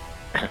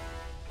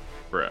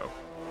bro,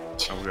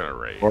 I'm gonna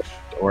rage.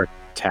 or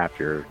tap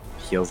your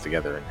heels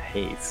together in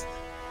haste.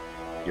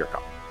 Your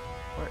call.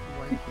 Why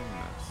are you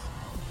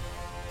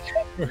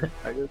doing this?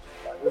 I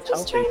was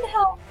Just trying to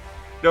help.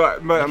 No,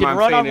 but You can I'm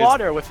run on saying is,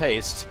 water with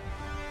haste.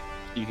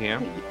 you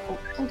can.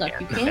 Hold up,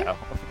 you can't? No.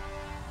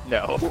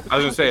 No. I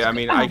was gonna say, I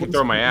mean, I can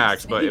throw my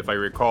axe, but if I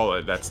recall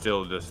it, that's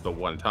still just the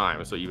one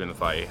time. So even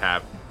if I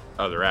have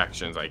other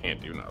actions, I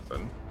can't do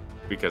nothing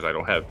because I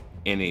don't have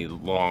any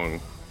long.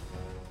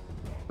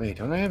 Wait,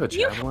 don't I have a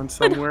javelin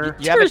somewhere?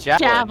 You have a Your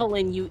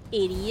javelin. you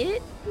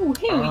idiot. Oh,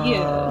 hell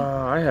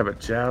yeah. I have a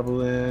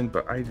javelin,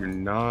 but I do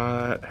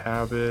not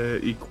have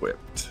it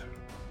equipped.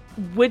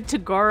 Would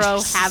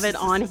Tagoro have it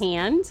on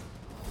hand?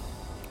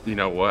 You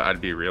know what? I'd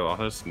be real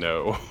honest,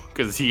 no,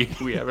 because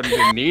we haven't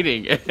been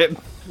needing it.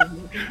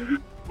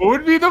 What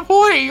would be the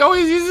point? He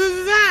always uses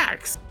his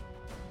axe.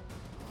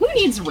 Who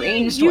needs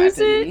ranged Use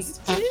weapons?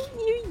 it? Didn't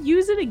you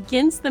use it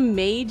against the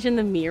mage in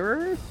the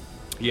mirror?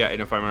 Yeah,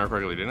 and if I remember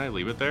correctly, didn't I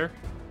leave it there?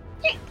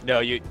 No,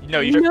 you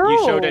No.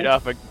 showed it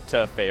off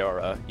to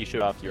Feora. You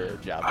showed off your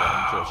javelin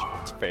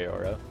to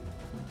Feora.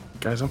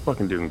 Guys, I'm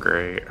fucking doing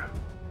great.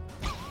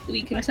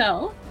 We can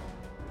tell.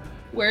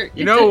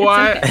 You know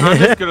what? I'm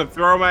just gonna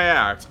throw my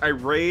axe. I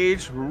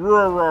rage.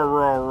 Roar, roar,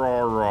 roar,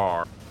 roar,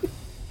 roar.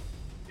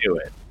 Do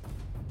it.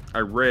 I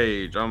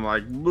rage. I'm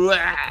like, blah.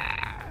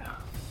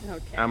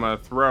 Okay. I'm gonna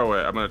throw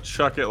it. I'm gonna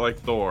chuck it like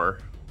Thor.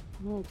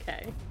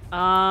 Okay.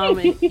 An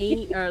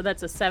 8, or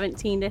that's a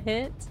 17 to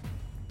hit.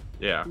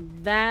 Yeah.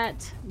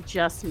 That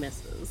just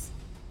misses.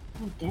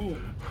 Oh,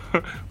 dang.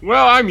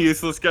 Well, I'm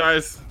useless,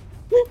 guys.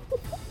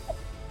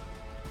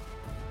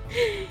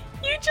 You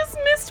just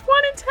missed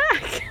one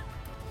attack.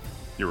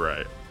 You're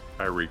right.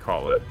 I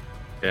recall it,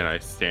 and I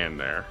stand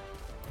there.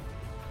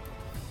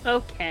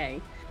 Okay.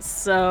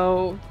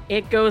 So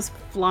it goes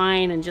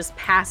flying and just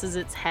passes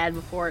its head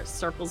before it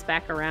circles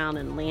back around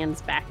and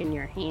lands back in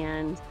your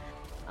hand.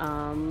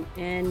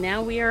 And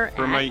now we are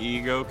For at... my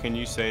ego, can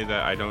you say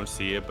that I don't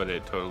see it, but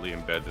it totally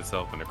embeds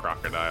itself in a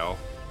crocodile?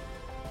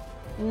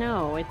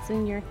 No, it's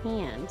in your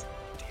hand.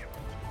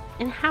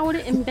 And how would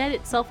it embed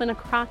itself in a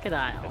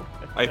crocodile?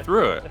 I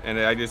threw it, and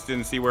I just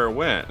didn't see where it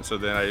went. So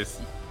then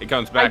it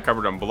comes back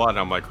covered in blood, and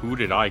I'm like, who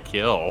did I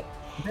kill?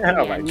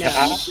 Oh my no.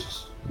 god.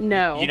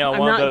 No, You know, I'm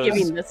one of not those-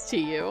 giving this to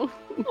you.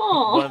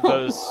 One of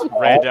those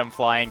random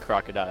flying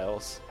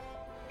crocodiles.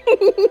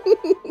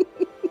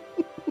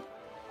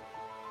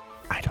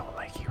 I don't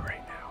like you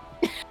right now.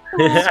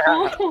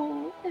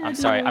 Oh, I'm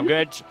sorry. I'm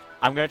gonna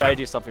try to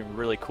do something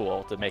really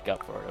cool to make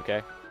up for it.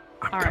 Okay.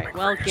 I'm All right, coming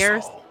well, for your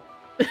Garrus- soul.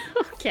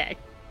 Okay.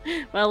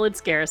 Well,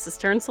 it's Garrus'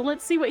 turn, so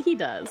let's see what he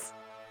does.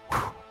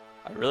 I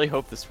really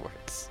hope this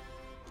works.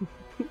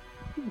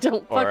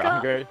 Don't Or fuck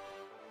up.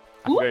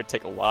 I'm gonna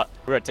take a lot.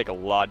 We're gonna take a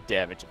lot of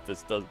damage if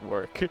this doesn't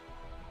work.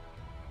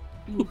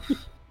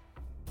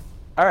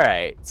 All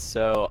right.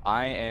 So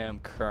I am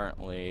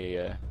currently,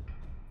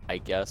 I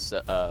guess,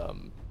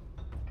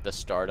 the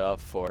startup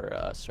for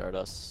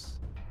Stardust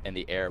in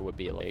the air would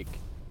be like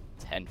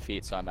 10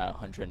 feet. So I'm at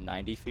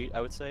 190 feet.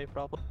 I would say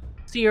probably.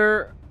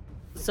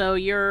 So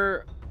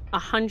you're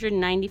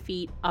 190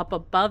 feet up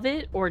above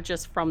it, or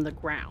just from the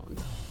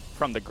ground?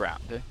 From the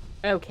ground.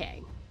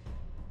 Okay.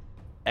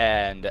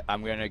 And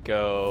I'm gonna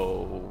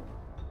go.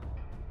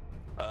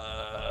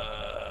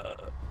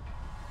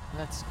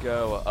 Let's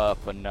go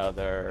up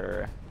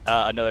another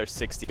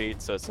 60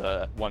 feet, so it's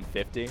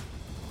 150. So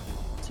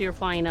you're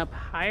flying up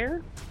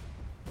higher?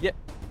 Yep.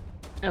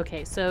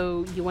 Okay,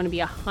 so you want to be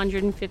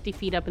 150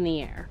 feet up in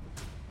the air.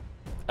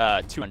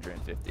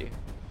 250.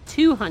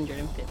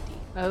 250.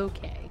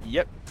 Okay.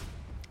 Yep.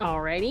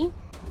 Alrighty.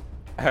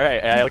 All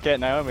right. I look at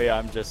Naomi.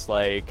 I'm just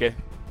like,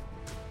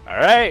 all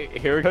right,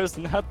 here goes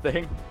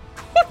nothing.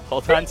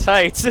 Hold on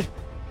tight.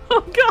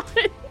 Oh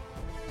god.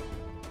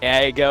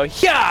 And I go,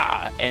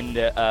 yeah,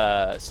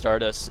 and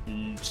Stardust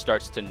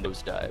starts to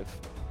nosedive.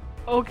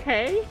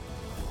 Okay.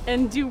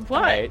 And do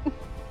what? Right.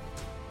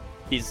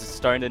 He's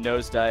starting to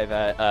nosedive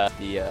at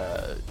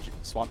the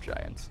swamp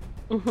giants.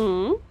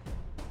 Mm-hmm.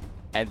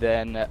 And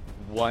then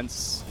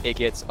once it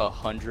gets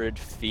 100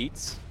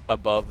 feet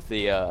above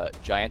the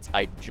giants,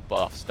 I jump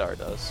off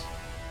Stardust.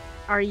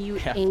 Are you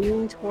Yeah.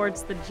 aiming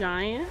towards the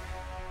giant?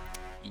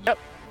 Yep.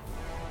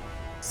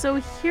 So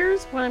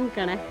here's what I'm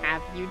gonna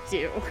have you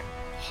do.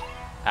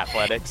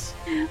 Athletics.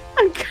 I'm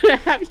gonna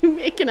have you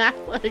make an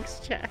athletics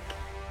check.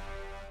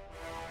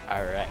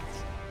 All right.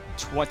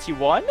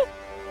 21.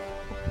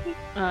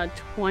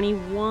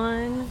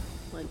 21.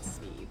 Let's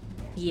see.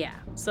 Yeah,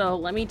 so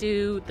let me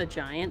do the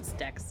giant's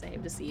dex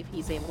save to see if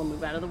he's able to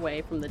move out of the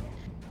way from the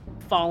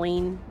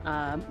falling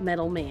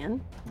metal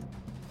man.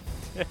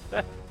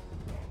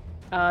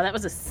 That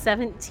was a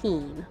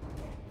 17.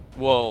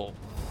 Well,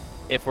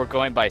 if we're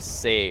going by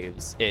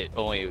saves, it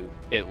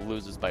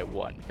loses by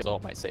 1 because all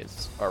my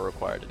saves are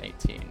required an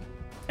 18.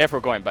 If we're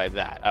going by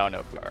that, I don't know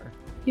if we are.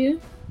 Yeah.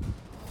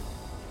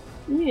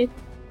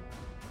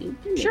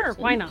 Sure,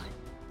 why not?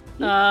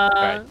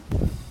 Right.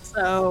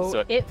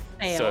 So it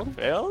failed. So it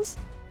fails?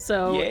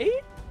 So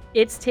Yay?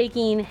 it's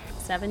taking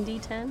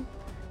 7d10.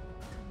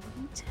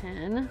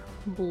 10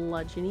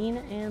 bludgeoning,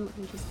 and let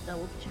me just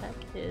double check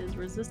his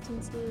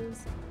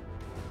resistances.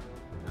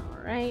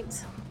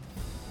 Alright.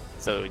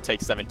 So it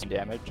takes 17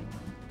 damage.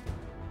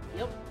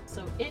 Yep.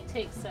 So it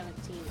takes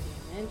 17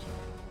 damage.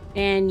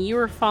 And you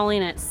were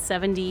falling at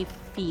 70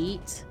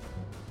 feet.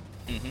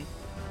 Mm-hmm.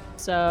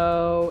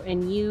 So,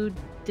 and you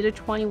did a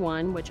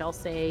 21, which I'll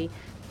say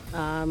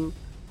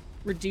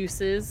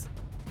reduces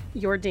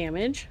your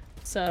damage.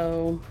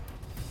 So,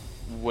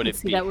 Would let's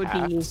it see, be that would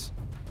halved? be.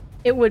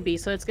 It would be.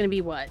 So it's going to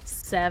be what?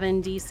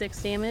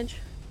 7d6 damage?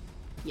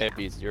 Yeah. It'd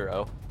be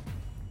 0.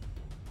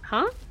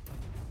 Huh?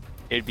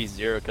 It'd be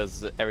 0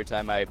 because every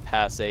time I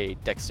pass a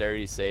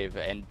dexterity save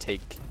and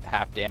take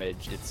half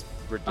damage, it's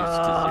reduced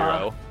to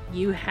 0.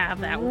 You have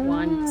that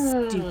one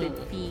stupid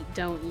feat,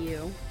 don't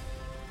you?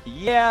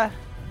 Yeah.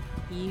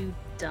 You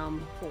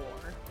dumb whore.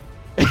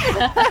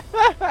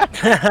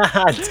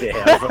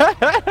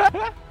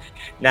 Damn.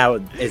 Now,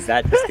 is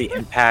that just the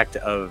impact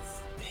of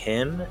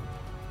him?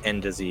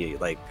 And does he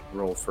like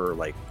roll for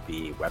like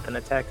the weapon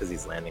attack because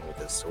he's landing with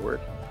his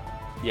sword?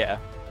 Yeah.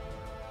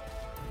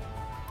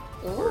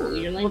 Oh,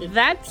 you're Well, landed.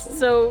 that's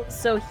so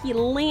he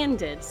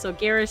landed. So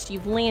Garrus,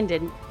 you've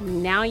landed.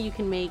 Now you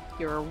can make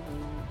your,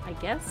 I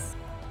guess.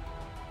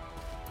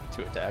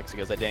 2 attacks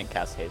because I didn't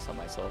cast haste on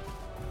myself.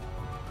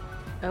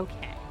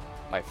 Okay.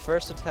 My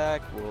first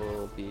attack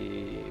will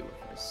be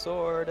with my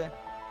sword.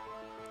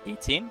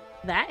 18.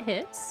 That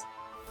hits.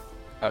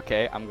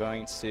 Okay, I'm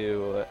going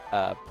to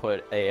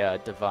put a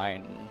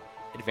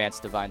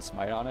advanced divine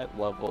smite on it,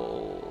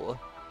 level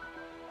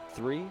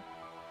 3.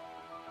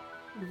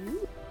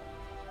 Ooh.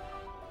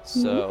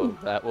 So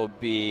that will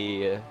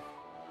be.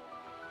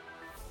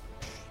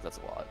 That's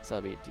a lot. So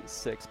that'll be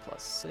d6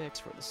 plus 6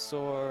 for the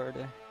sword.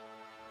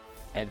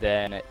 And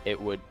then it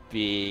would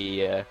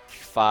be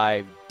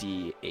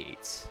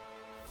 5d8.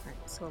 Alright,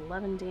 so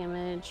 11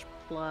 damage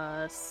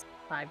plus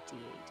 5d8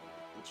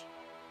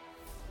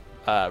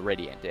 damage.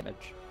 Radiant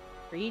damage.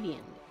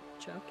 Radiant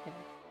damage, okay.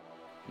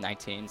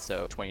 19,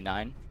 so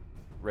 29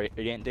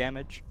 radiant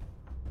damage.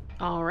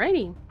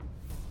 Alrighty.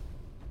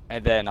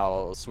 And then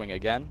I'll swing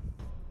again.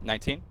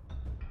 19.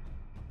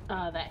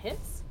 That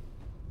hits.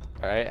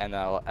 Alright, and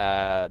I'll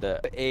add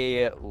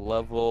a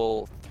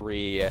level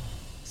 3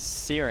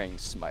 Searing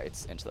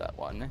Smites into that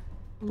one.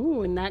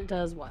 Ooh, and that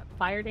does what?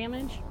 Fire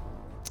damage?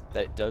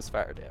 That does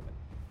fire damage.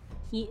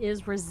 He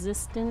is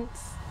resistant.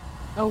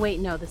 Oh wait,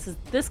 no,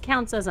 this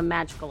counts as a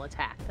magical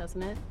attack,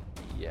 doesn't it?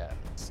 Yeah,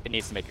 it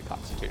needs to make a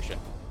Constitution.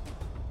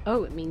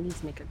 Oh, it needs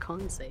to make a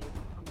con save.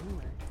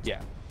 Alright.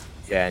 Yeah.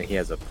 Yeah, and he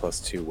has a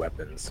 +2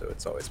 weapon, so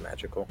it's always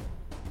magical.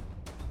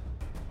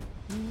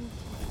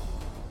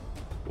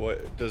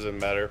 What does it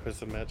matter if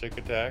it's a magic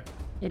attack?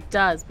 It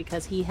does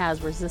because he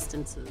has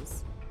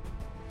resistances.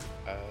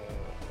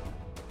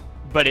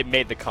 But it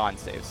made the con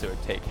save, so it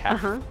would take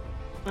half.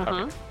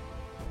 Okay.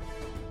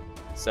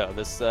 So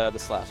this the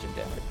slashing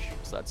damage.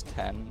 So that's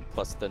 10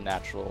 plus the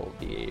natural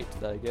d8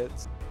 that it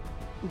gets.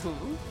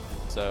 Mm-hmm.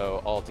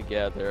 So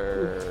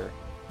altogether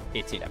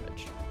 18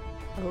 damage.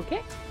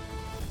 Okay.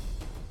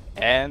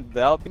 And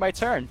that'll be my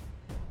turn.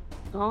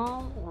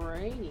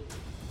 Alrighty.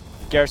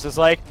 Garrus is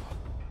like,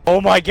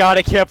 oh my god,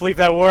 I can't believe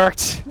that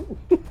worked.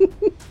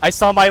 I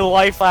saw my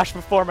life flash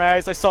before my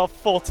eyes. I saw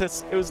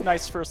Fultus. It was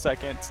nice for a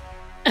second.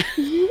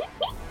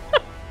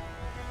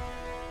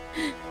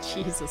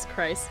 Jesus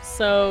Christ.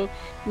 So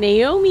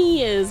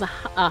Naomi is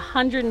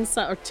 100 and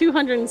some, or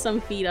 200 and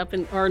some feet up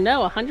in, or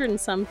no, 100 and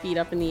some feet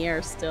up in the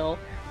air still,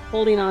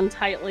 holding on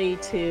tightly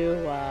to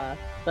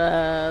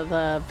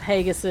the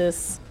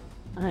Pegasus,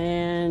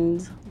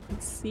 and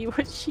let's see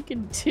what she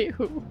can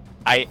do.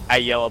 I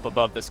yell up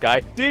above this guy.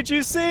 Did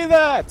you see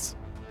that?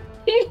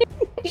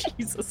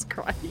 Jesus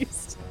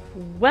Christ.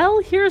 Well,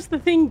 here's the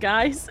thing,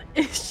 guys.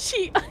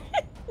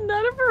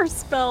 None of her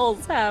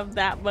spells have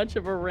that much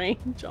of a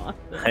range on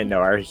them. I know,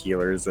 our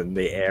healer's in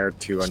the air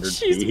 200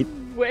 feet.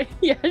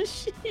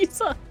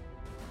 She's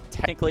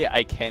Technically,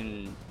 I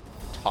can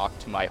talk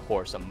to my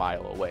horse a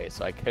mile away,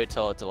 so I could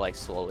tell it to like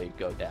slowly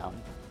go down,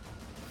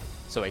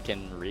 so it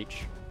can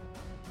reach.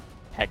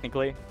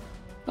 Technically.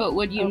 But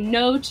would you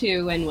know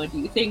to, and would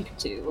you think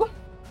to?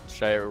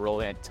 Should I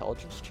roll an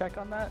intelligence check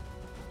on that?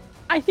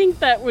 I think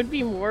that would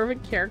be more of a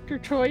character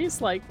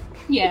choice, like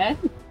Yeah.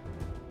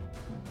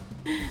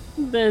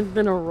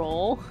 than a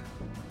roll.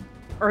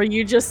 Or are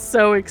you just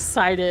so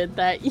excited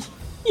that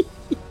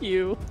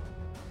you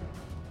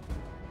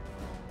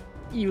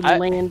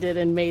landed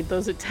and made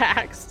those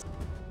attacks?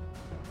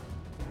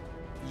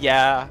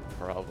 Yeah,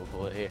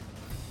 probably.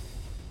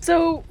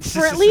 So,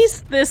 for at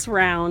least this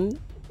round,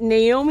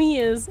 Naomi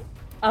is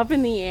up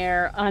in the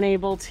air,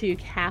 unable to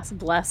cast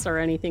Bless or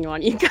anything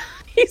on you guys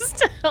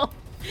still.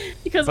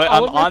 Because But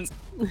all I'm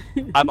of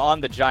I'm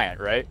on the giant,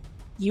 right?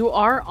 You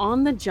are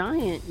on the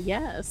giant,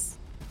 yes.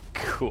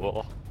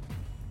 Cool.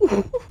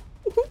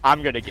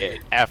 I'm gonna get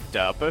effed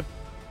up.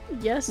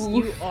 Yes,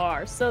 you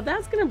are. So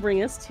that's going to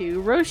bring us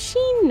to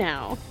Roisin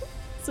now,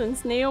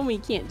 since Naomi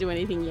can't do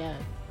anything yet.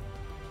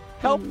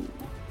 Help!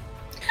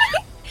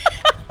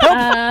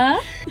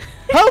 Help!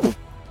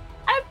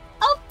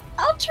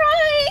 I'll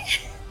try.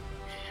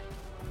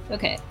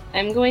 Okay,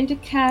 I'm going to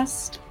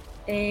cast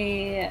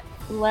a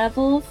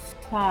level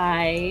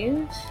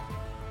 5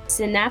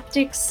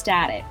 Synaptic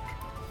Static.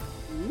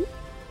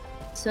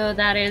 So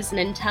that is an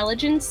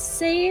intelligence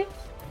save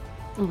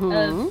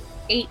of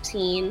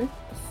 18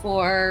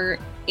 for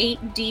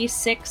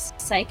 8d6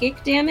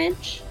 psychic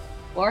damage,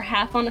 or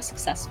half on a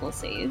successful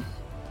save.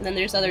 And then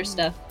there's other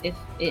stuff if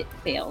it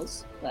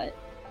fails, but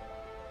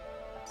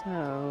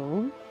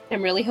So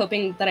I'm really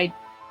hoping that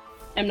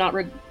I'm not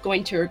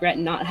going to regret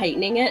not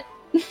heightening it.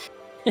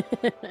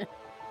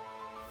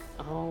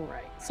 all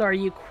right. So are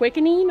you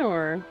quickening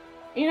or?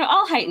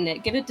 I'll heighten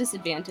it. Give it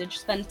disadvantage.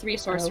 Spend 3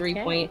 sorcery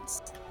Okay.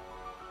 points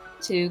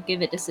to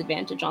give it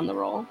disadvantage on the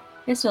roll.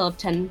 I still have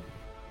 10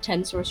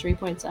 sorcery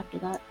points after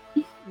that.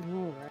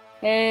 All right.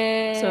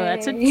 Hey. So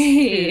that's a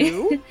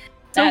 2.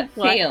 That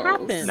So what fails.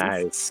 happens?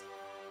 Nice.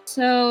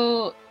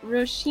 So,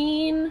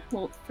 Roisin...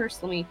 Well,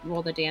 first let me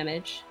roll the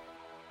damage.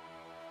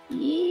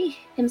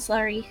 I'm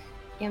sorry.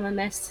 I'm a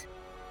mess.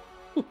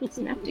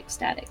 Synaptic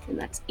Static, and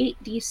that's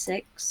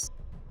 8d6.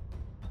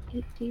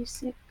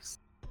 8d6.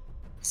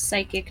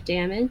 Psychic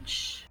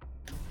damage.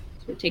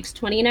 So it takes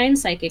 29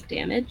 psychic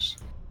damage.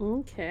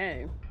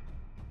 Okay.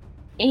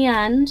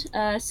 And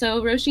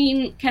so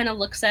Roisin kind of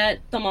looks at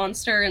the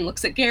monster and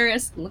looks at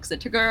Garrus and looks at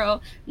Toguro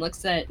and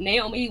looks at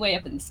Naomi way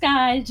up in the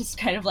sky, just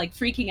kind of like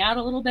freaking out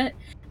a little bit.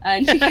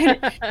 And she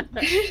kind of,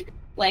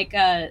 like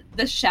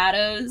the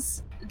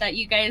shadows that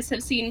you guys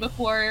have seen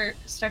before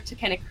start to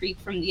kind of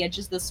creep from the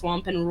edges of the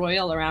swamp and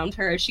roil around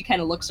her as she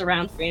kind of looks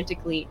around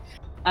frantically.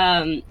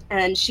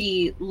 And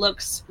she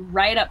looks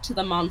right up to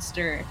the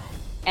monster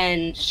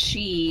and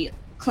she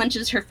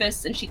clenches her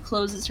fists and she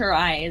closes her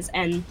eyes,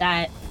 and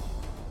that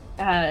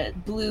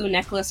blue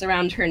necklace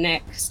around her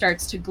neck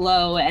starts to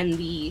glow, and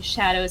the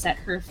shadows at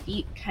her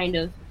feet kind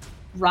of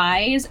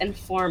rise and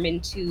form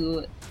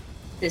into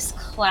this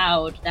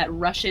cloud that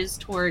rushes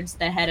towards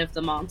the head of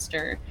the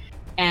monster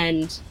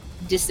and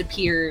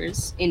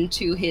disappears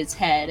into his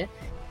head.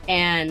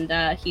 And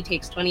he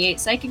takes 28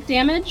 psychic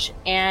damage,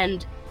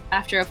 and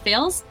after a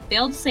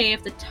failed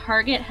save, the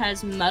target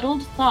has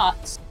muddled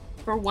thoughts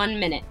for 1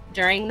 minute.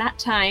 During that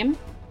time,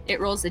 it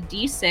rolls a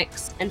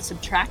d6 and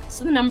subtracts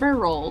the number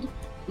rolled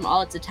from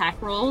all its attack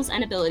rolls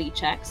and ability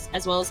checks,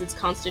 as well as its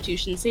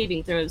constitution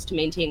saving throws to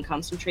maintain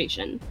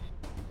concentration.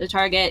 The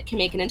target can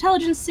make an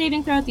intelligence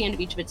saving throw at the end of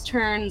each of its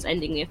turns,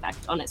 ending the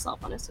effect on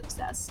itself on a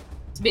success.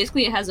 So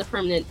basically it has a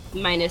permanent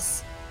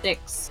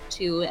 -6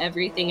 to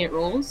everything it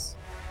rolls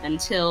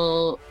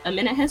until a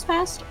minute has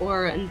passed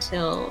or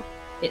until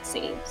it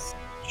saves.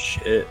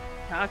 Shit.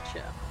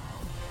 Gotcha.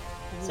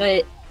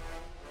 So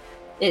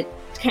it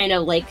kind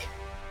of like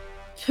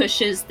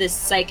pushes this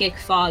psychic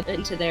fog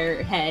into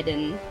their head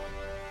and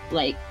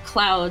like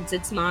clouds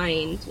its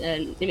mind,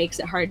 and it makes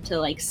it hard to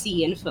like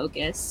see and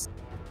focus.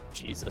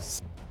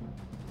 Jesus.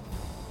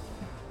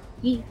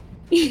 Yeah.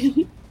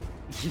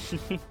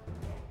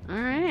 All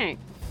right.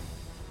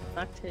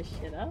 Fucked his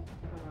shit up.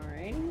 All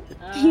right.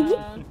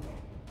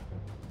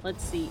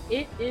 Let's see.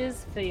 It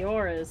is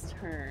Fiora's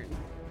turn.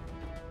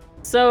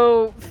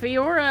 So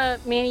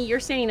Fiora, Manny, you're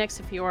standing next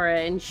to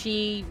Fiora, and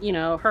she,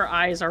 her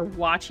eyes are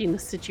watching the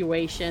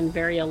situation,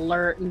 very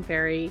alert and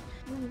very.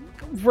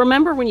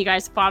 Remember when you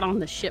guys fought on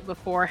the ship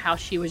before, how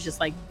she was just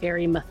like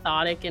very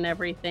methodic and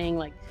everything?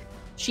 Like,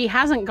 she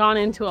hasn't gone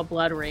into a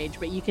blood rage,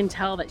 but you can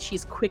tell that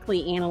she's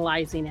quickly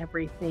analyzing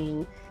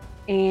everything.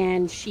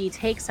 And she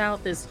takes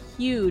out this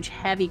huge,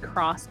 heavy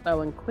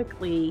crossbow and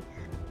quickly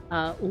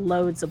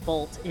loads a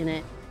bolt in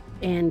it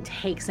and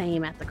takes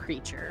aim at the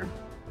creature.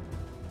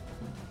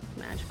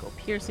 Magical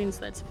piercing,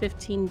 so that's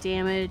 15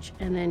 damage.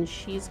 And then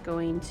she's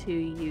going to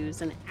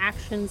use an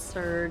action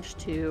surge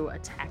to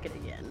attack it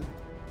again.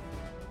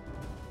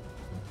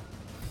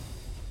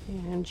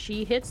 And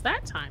she hits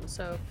that time.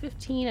 So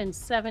 15 and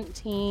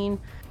 17.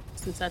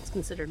 Since that's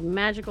considered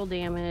magical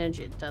damage,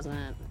 it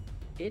doesn't.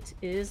 It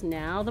is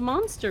now the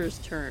monster's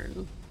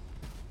turn.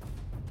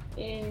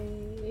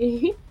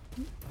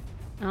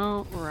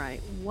 All right.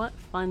 What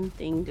fun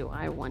thing do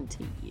I want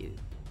to use?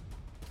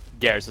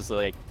 Garrus is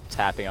like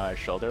tapping on his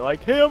shoulder,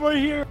 like, "Hey, I'm right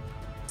here."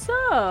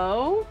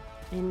 So,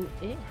 and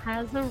it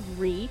has a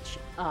reach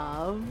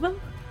of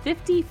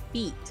 50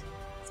 feet.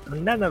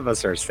 None of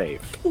us are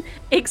safe.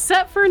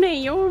 Except for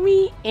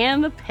Naomi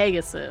and the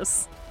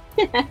Pegasus.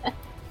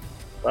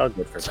 Well,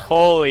 good for them.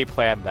 Totally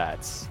planned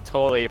that.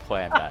 Totally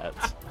planned that.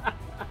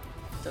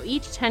 So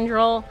each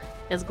tendril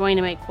is going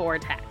to make 4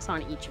 attacks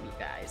on each of you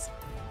guys.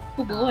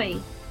 Oh boy.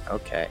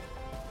 Okay.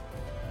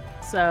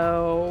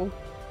 So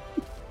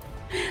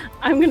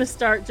I'm going to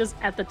start just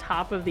at the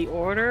top of the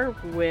order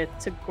with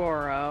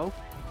Tagoro.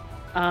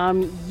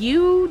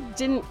 You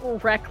didn't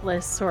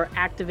reckless or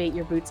activate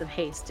your Boots of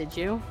Haste, did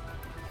you?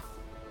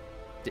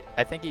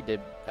 I think he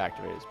did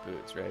activate his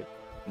boots, right?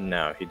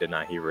 No, he did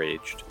not. He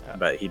raged, Oh.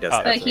 but he does. Oh,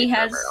 have But the he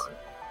has, armor on.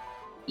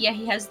 yeah,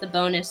 he has the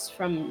bonus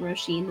from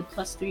Roshin, the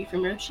 +3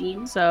 from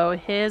Roshin. So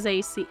his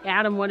AC.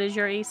 Adam, what is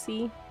your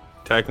AC?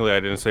 Technically, I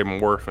didn't say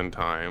morphin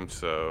time,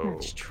 so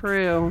That's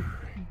true.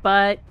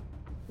 But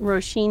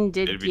Roshin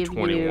did it'd be give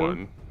 21.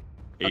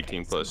 you...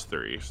 18 plus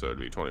 3, so it'd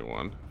be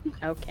 21.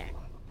 Okay.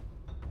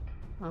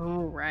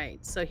 All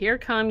right. So here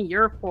come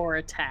your 4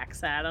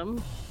 attacks,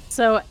 Adam.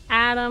 So,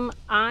 Adam,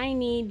 I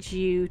need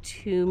you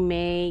to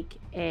make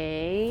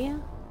a...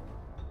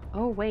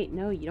 Oh, wait.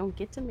 No, you don't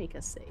get to make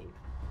a save.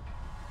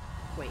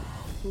 Wait.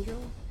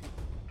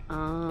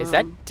 Tendril? Is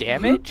that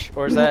damage,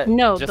 or is that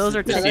No, just those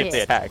are to to see if hit.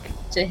 they attack?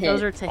 To hit.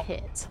 Those are to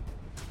hit.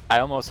 I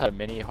almost had a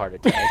mini heart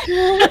attack.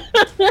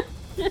 I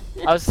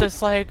was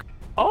just like,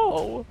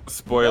 oh.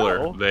 Spoiler,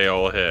 No. they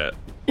all hit.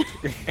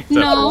 Except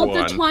No, for the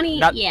one. 20.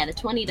 Not- Yeah, the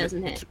 20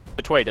 doesn't hit.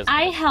 The 20 doesn't.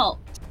 I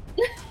helped.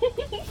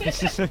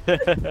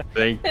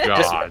 Thank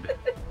God.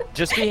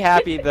 Just be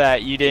happy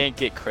that you didn't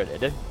get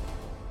critted.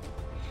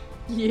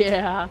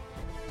 Yeah.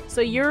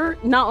 So you're...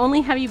 Not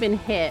only have you been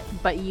hit,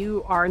 but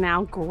you are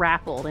now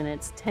grappled in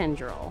its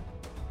tendril.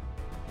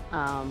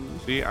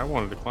 See, I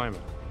wanted to climb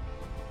it.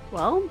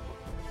 Well,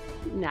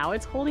 now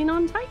it's holding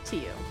on tight to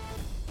you.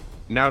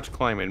 Now it's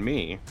climbing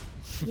me.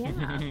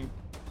 Yeah.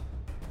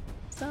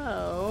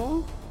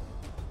 So,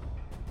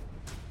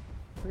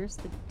 where's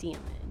the damage?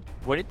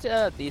 Wouldn't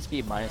these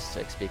be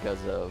 -6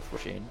 because of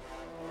Roshin?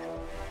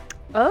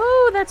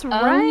 Oh, that's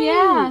right. Oh,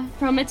 yeah.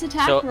 From its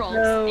attack So- rolls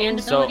So-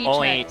 and So ability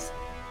only, checks.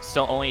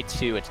 so only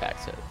 2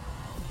 attacks hit.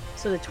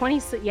 So the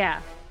 26.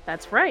 Yeah,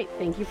 that's right.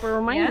 Thank you for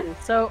reminding me.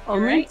 So You're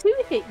only right. 2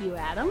 hit you,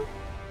 Adam.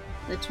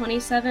 The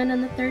 27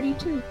 and the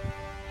 32.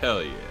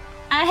 Hell yeah.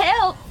 I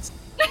helped!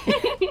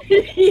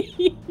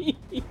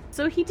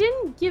 So he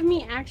didn't give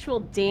me actual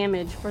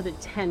damage for the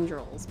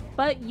tendrils,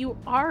 but you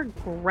are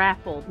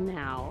grappled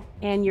now,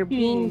 and you're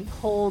being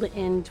pulled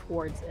in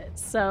towards it.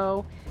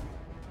 So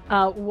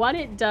what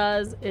it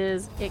does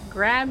is it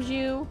grabs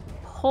you,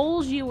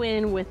 pulls you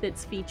in with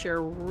its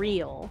feature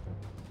Reel.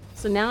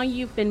 So now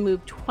you've been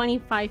moved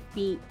 25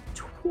 feet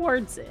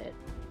towards it.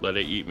 Let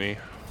it eat me.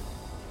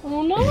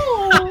 Oh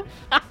no!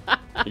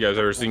 You guys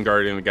ever seen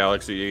Guardian of the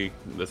Galaxy,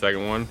 the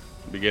second one,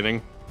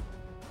 beginning?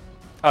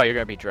 Oh, you're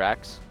gonna be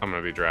Drax? I'm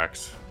gonna be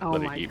Drax. Oh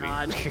Let my it eat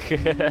god. me.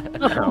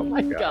 Oh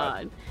my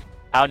god.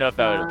 I don't know if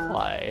that would Wow.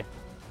 apply.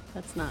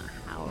 That's not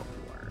how it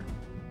works.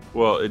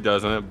 Well, it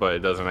doesn't, but it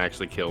doesn't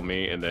actually kill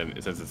me. And then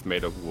since it's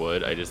made of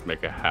wood, I just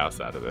make a house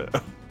out of it.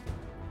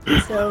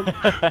 So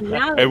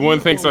now that Everyone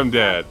you've thinks been- I'm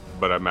dead,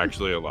 but I'm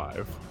actually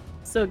alive.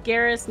 So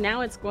Garrus,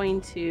 now it's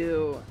going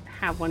to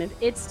have one of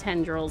its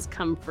tendrils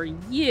come for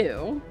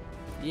you.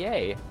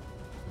 Yay.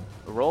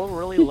 Roll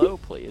really low,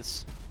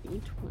 please.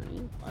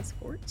 D20 plus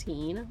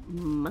 14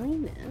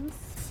 minus.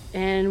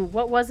 And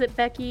what was it,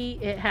 Becky?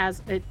 It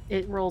has it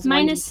rolls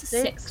Minus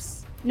 1d6?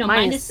 6. No,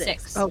 Minus minus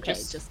six. 6. Okay,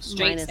 just just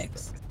straight minus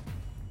 6. six.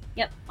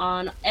 Yep,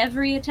 on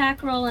every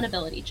attack roll and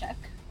ability check.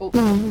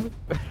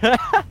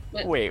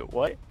 Wait,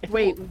 what?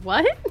 Wait,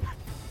 what?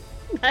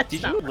 That's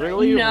Did not you right.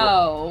 literally?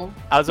 No.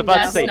 I was about to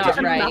That's say, not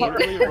did you right.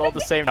 literally roll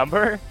the same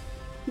number?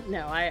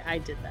 No, I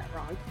did that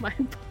wrong. My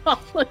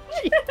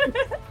apologies.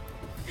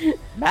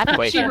 Math She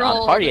equation on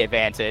rolled. party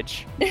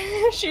advantage.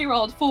 She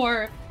rolled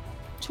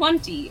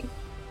 420.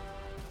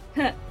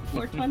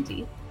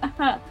 420.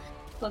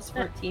 Plus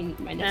 14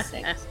 minus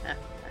 6.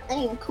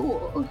 Oh,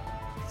 cool.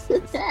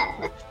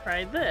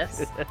 Try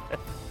this.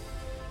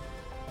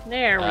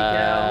 There we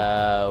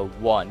go.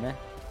 1.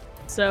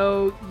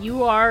 So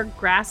you are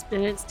grasped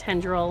in its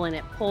tendril and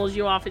it pulls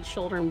you off its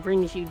shoulder and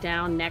brings you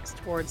down next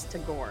towards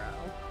Tagoro.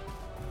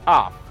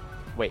 Ah,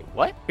 wait,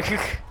 what?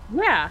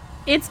 Yeah,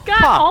 it's got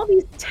Huh. all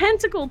these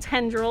tentacle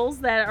tendrils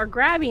that are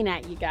grabbing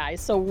at you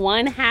guys. So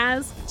one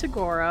has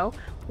Tagoro,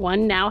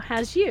 one now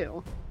has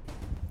you.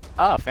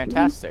 Oh,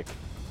 fantastic.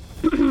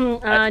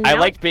 I now-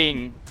 like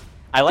being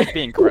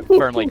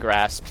firmly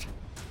grasped.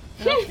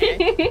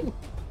 Okay.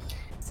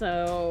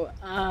 So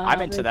I'm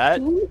into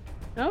that.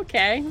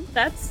 Okay,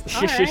 that's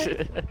all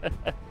right.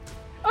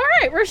 All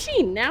right,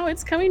 Roshin, now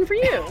it's coming for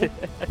you.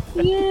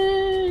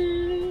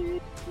 Yay!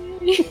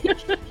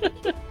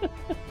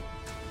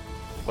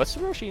 What's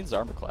Roshin's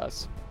armor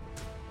class?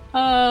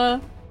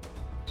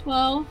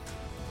 12.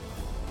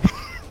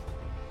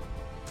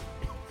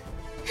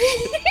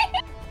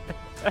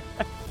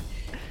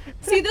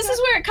 See, this is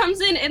where it comes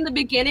in the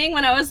beginning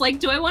when I was like,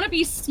 do I want to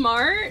be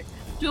smart?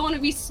 Do I want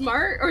to be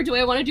smart or do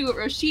I want to do what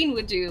Roshin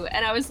would do?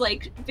 And I was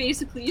like,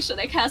 basically, should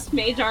I cast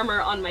mage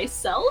armor on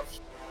myself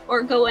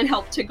or go and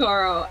help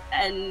Tagoro?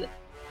 And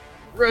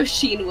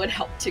Roshin would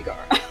help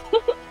Tagoro.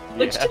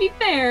 Which, to be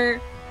fair,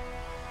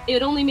 it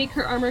would only make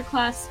her armor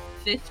class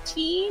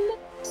 15,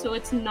 so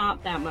it's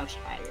not that much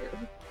higher.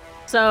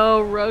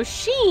 So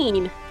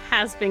Roshin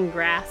has been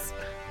grasped.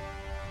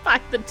 by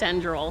the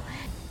tendril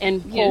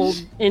and pulled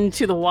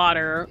into the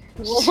water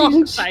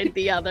alongside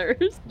the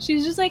others.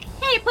 She's just like,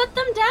 hey, put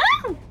them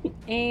down!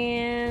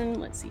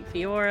 And let's see,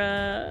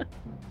 Fiora.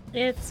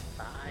 It's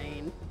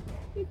fine.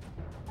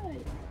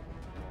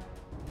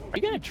 Are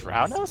you gonna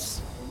drown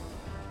us?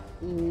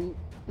 No.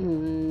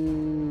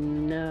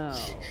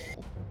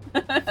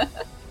 The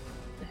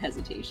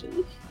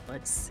hesitation.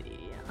 Let's see.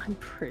 I'm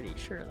pretty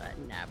sure that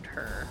nabbed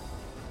her.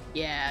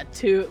 Yeah,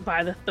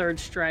 by the third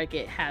strike,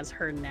 it has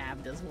her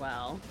nabbed as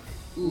well.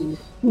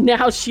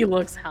 Now she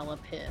looks hella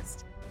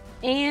pissed.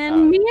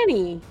 And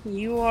Manny,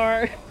 you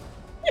are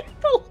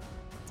the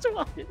last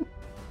one.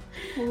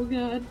 Oh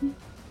god.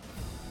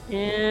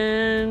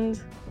 And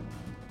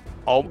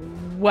Oh,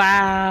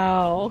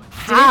 wow.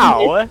 how?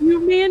 Did it hit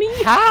you,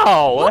 Manny?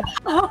 How?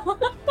 Hell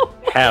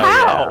How?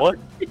 yeah. What?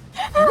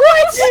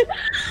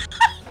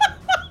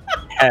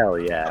 Hell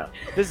yeah.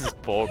 This is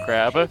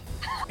bullcrap.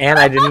 And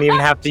I didn't even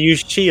have to use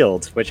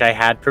shield, which I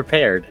had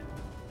prepared.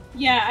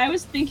 Yeah, I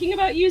was thinking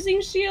about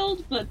using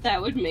shield, but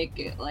that would make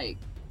it like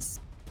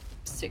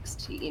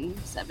 16,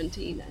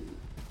 17, and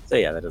So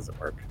yeah, that doesn't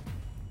work.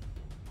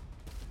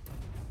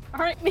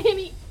 Alright,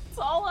 Manny, it's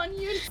all on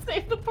you to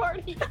save the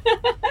party.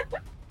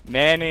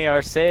 Manny,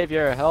 our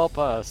savior, help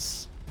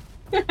us.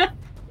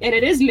 and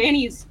it is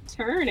Manny's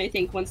turn, I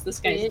think, once this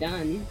guy's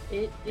done.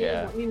 It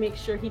Yeah. Let me make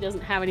sure he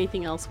doesn't have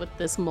anything else with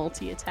this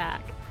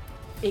multi-attack.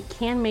 It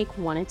can make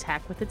one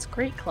attack with its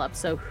great club,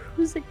 so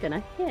who's it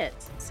gonna hit?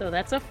 So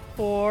that's a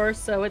 4,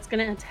 so it's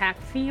gonna attack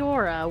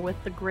Fiora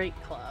with the great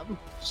club.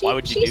 Why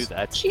would you do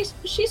that? She's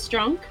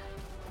strong.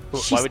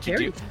 Why would you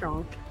very do?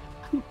 strong.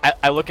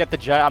 I look at the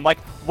giant. I'm like,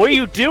 what are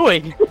you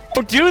doing?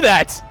 Don't do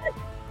that.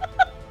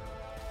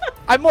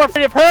 I'm more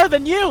afraid of her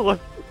than you.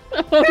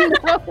 Oh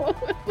no!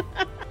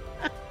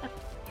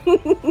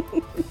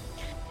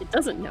 It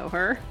doesn't know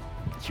her.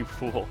 You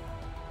fool.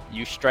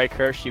 You strike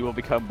her, she will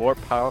become more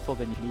powerful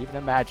than you can even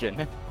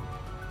imagine.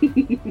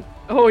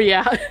 Oh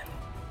yeah.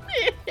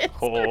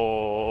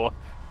 Oh.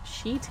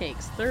 She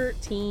takes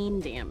 13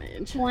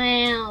 damage.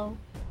 Wow.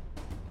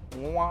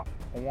 Wah,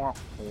 wah,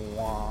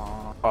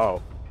 wah.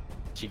 Oh.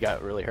 She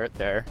got really hurt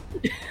there.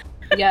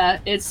 Yeah,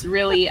 it's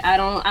really. I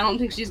don't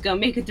think she's gonna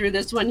make it through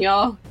this one,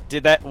 y'all.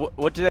 Did that?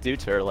 What did that do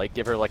to her? Like,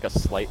 give her like a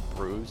slight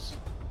bruise?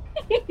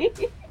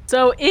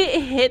 So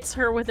it hits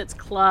her with its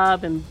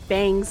club and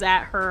bangs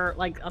at her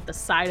like at the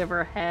side of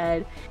her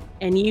head,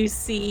 and you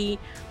see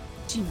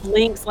she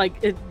blinks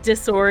like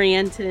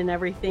disoriented and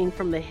everything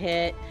from the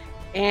hit.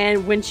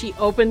 And when she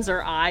opens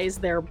her eyes,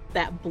 they're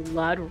that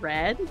blood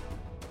red.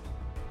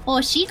 Oh,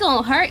 she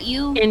gonna hurt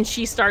you. And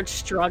she starts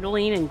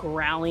struggling and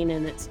growling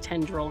in its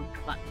tendril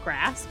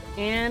grasp.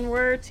 And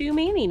we're to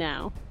Manny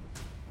now.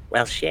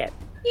 Well, shit.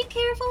 Be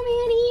careful,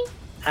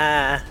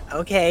 Manny.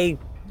 Okay.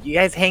 You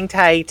guys hang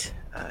tight.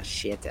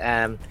 Shit.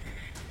 Yeah,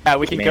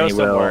 we can go Manny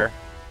will- somewhere.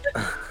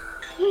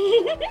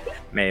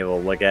 Manny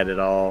will look at it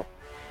all,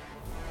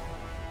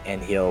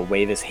 and he'll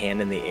wave his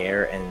hand in the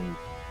air, and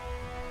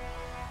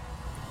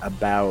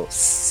about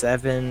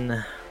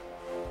 7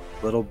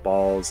 little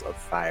balls of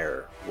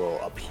fire will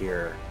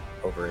appear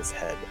over his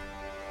head.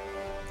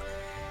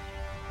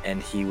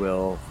 And he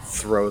will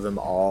throw them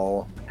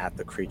all at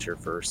the creature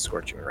for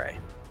Scorching Ray.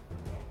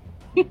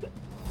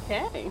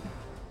 Okay.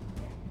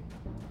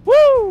 Woo!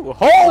 Oh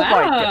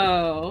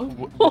Wow.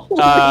 my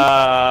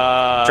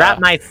god. Drop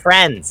my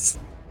friends!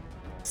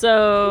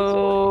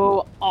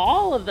 So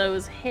all of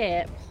those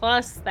hit,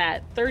 plus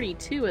that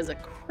 32 is a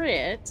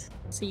crit.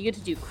 So you get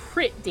to do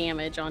crit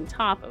damage on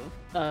top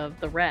of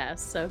the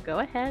rest. So go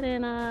ahead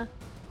and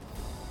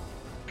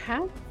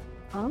have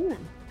fun.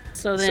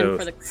 So then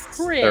for the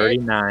crit,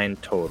 39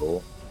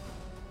 total.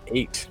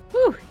 8.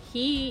 whew,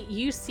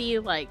 you see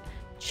like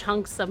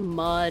chunks of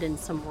mud and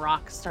some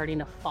rocks starting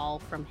to fall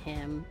from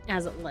him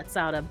as it lets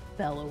out a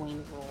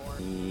bellowing roar.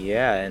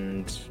 Yeah,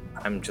 and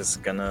I'm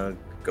just gonna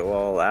go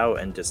all out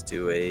and just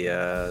do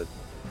a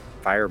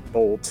fire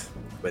bolt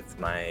with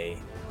my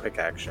quick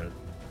action.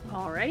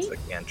 Alrighty. It's a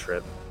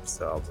cantrip,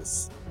 so I'll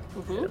just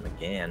hit Mhm. him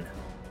again.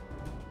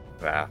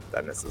 Ah,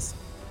 that misses.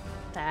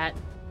 That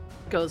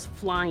goes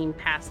flying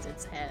past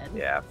its head.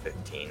 Yeah,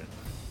 15.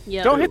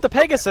 Yep. Don't hit the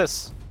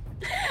Pegasus.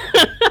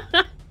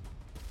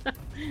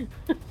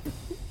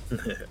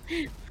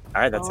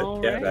 Alright, that's it. Yeah,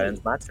 Alright. that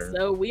ends my turn.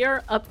 So we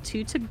are up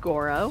to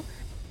Tagoro.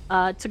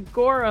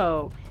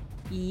 Tagoro,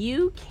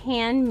 you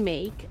can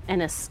make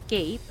an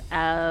escape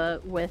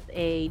with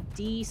a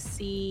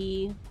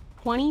DC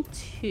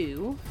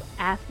 22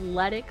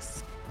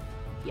 athletics.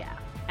 Yeah,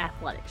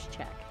 athletics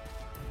check.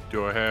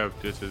 Do I have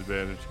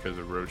disadvantage because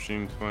of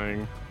Roshin's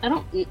playing? I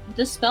don't.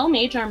 The spell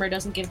Mage Armor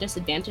doesn't give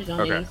disadvantage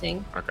on Okay.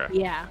 anything. Okay.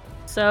 Yeah.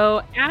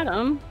 So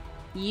Adam,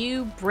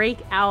 you break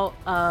out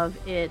of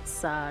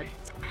its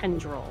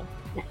tendril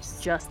Nice.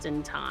 just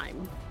in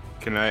time.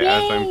 Can I,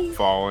 as I'm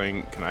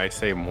falling, can I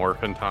say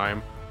Morphin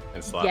time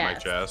and slap my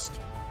Yes. chest?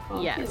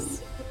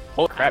 Yes.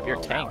 Holy crap, I you're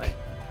will tank.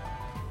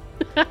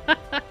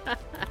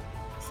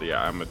 So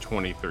yeah, I'm a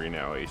 23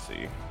 now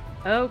AC.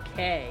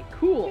 Okay,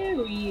 cool.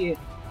 Oh, yeah.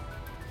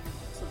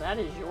 So that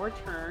is your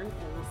turn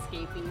in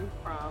escaping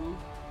from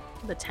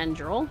the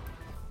tendril.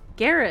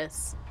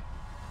 Garrus,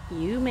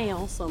 you may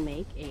also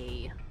make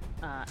a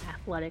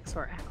athletics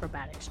or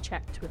acrobatics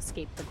check to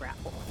escape the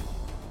grapple.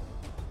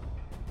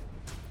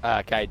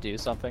 Can I do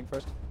something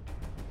first?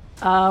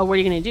 What are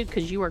you going to do?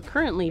 Because you are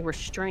currently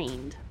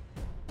restrained.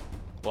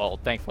 Well,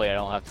 thankfully I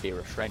don't have to be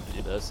restrained to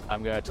do this.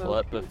 I'm going to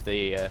teleport with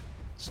the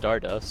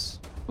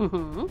Stardust.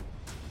 Mm-hmm.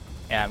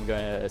 And I'm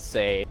going to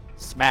say,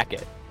 smack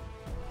it.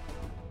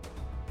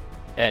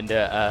 And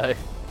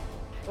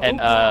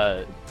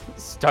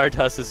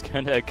Stardust is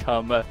going to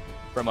come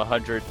from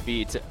 100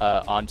 feet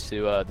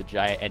onto the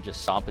giant and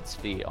just stomp its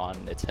feet on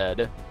its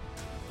head.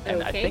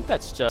 And I think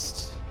that's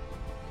just...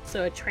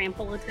 So a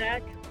trample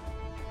attack?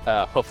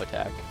 Hoof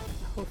attack.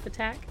 Hoof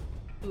attack?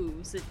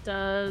 Ooze. It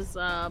does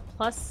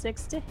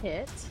 +6 to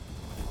hit.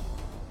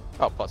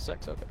 Oh,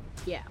 +6, okay.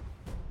 Yeah.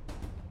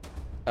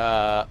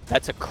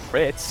 That's a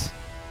crit.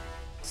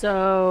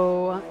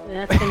 So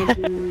that's gonna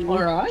be...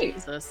 Alright.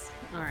 Jesus.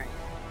 Alright.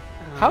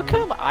 How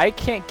come I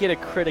can't get a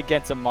crit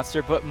against a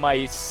monster, but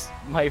my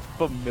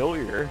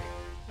familiar?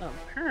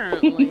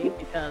 Apparently,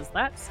 because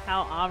that's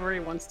how Aubrey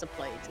wants to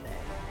play today.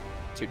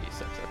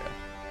 2d6, okay.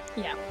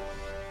 Yeah.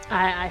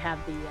 I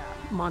have the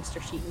monster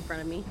sheet in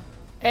front of me.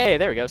 Hey,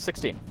 there we go,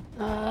 16.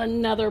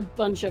 Another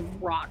bunch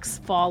of rocks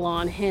fall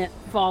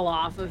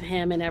off of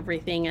him and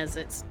everything as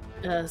it's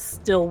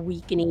still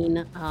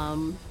weakening.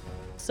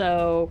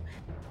 So,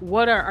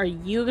 what are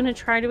you gonna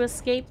try to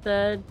escape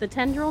the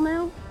tendril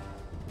now?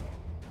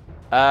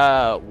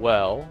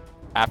 Well,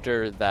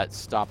 after that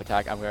stomp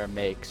attack, I'm gonna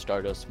make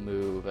Stardust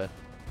move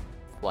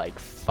like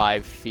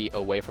 5 feet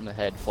away from the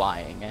head,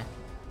 flying.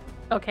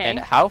 Okay. And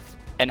how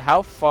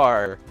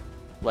far,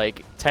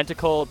 like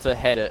tentacle to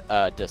head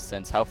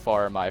distance? How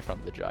far am I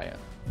from the giant?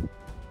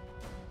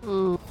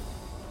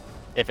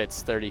 If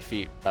it's 30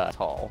 feet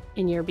tall.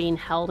 And you're being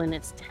held in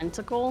its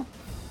tentacle?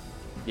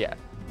 Yeah.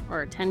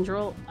 Or a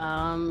tendril?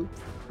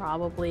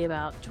 Probably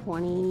about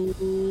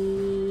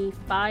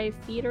 25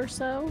 feet or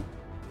so.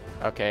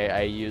 Okay,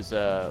 I use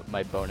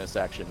my bonus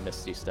action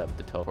Misty Step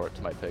to teleport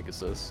to my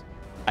Pegasus.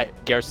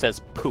 Garrus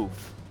says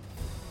poof.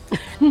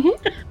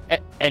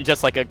 and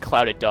just like a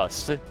cloud of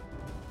dust.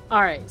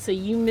 Alright, so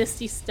you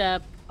Misty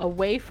Step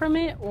away from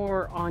it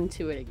or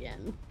onto it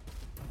again?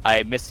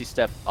 I Misty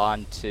Step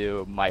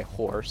onto my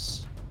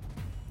horse.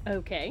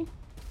 Okay.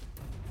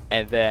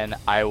 And then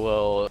I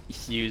will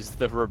use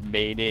the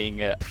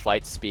remaining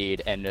flight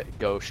speed and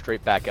go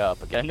straight back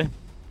up again.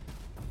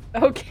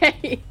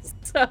 Okay,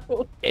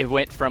 so... It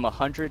went from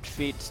 100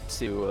 feet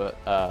to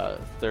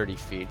 30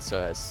 feet,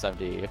 so it has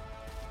 70.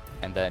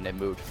 And then it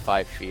moved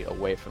 5 feet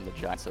away from the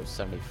giant, so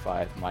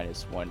 75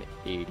 minus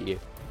 180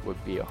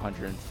 would be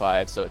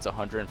 105. So it's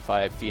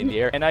 105 feet in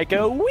the air, and I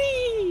go,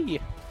 whee!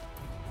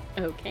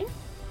 Okay.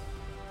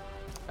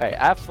 Alright,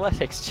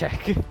 athletics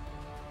check.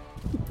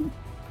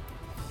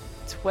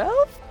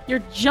 12?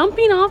 You're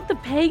jumping off the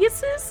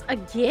Pegasus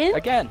again?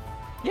 Again.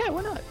 Yeah,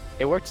 why not?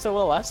 It worked so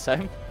well last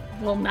time.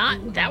 Well,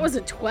 that was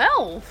a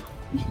 12.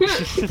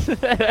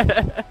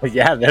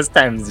 Yeah, this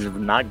time's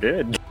not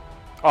good.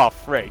 Oh,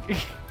 frig.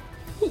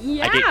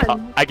 Yeah.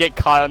 I get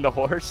caught on the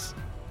horse.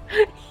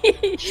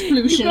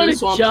 Solution in the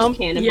swamp is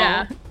cannonball.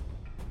 Yeah.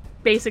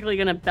 Basically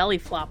gonna belly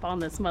flop on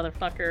this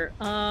motherfucker.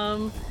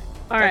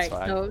 Alright,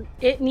 so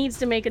it needs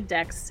to make a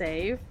dex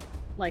save,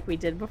 like we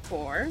did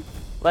before.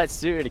 Let's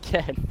do it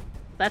again.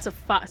 That's a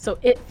 5, so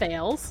it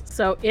fails.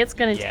 So it's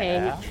gonna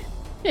take.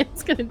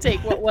 It's gonna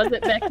take. What was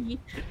it, Becky?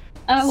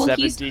 Well,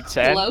 70, he's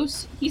 10.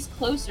 close. He's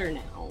closer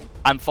now.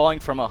 I'm falling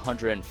from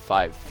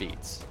 105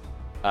 feet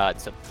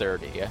to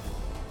 30.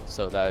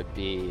 So that would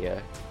be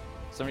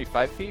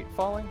 75 feet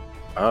falling?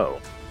 Oh.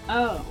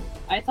 Oh,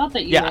 I thought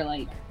that you were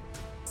like...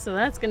 So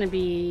that's gonna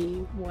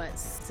be, what,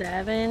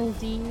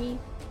 7d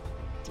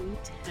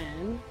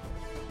d10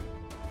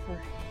 for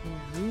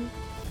him.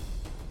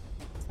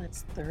 So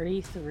that's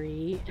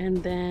 33.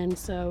 And then,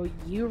 so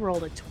you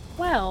rolled a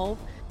 12.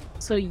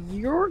 So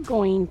you're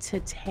going to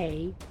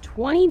take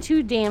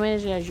 22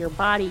 damage as your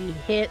body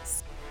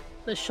hits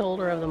the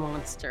shoulder of the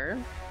monster.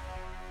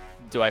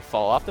 Do I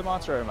fall off the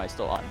monster or am I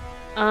still on?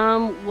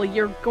 Well,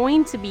 you're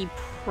going to be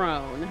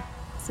prone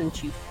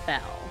since you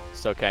fell.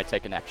 So can I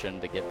take an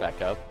action to get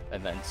back up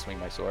and then swing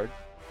my sword?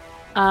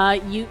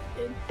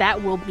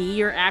 That will be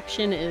your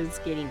action, is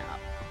getting up.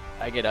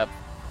 I get up.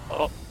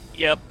 Oh,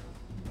 yep.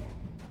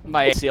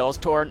 My ACL is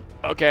torn.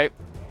 Okay.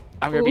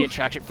 I'm gonna be in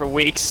traction for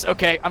weeks.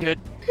 Okay, I'm good.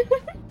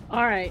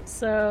 Alright,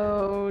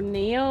 so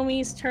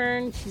Naomi's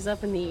turn. She's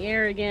up in the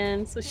air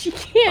again, so she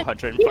can't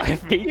 105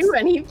 feet. do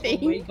anything.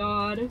 Oh my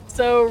god.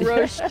 So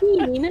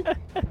Roisin,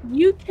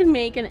 you can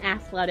make an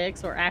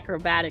athletics or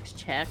acrobatics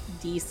check,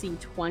 DC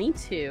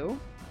 22,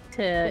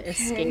 to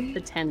escape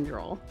the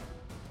tendril.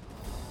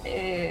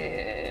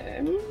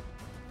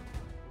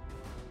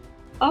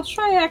 I'll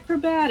try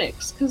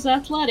acrobatics, because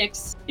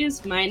athletics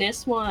is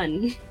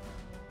 -1.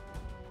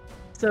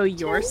 So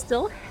you're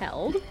still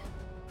held.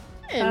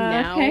 And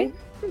now okay.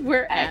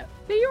 we're at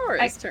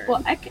Fiora's turn.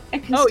 Well, I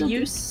can still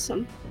do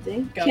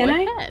something. Go Can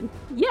ahead.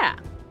 Yeah.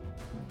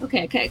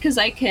 Okay, because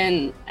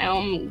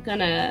I'm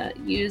gonna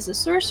use a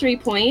sorcery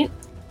point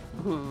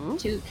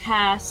to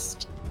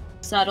cast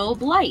Subtle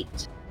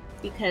Blight,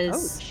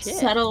 because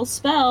Subtle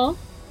Spell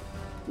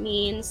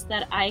means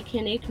that I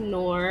can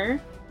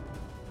ignore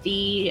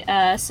the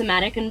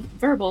somatic and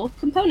verbal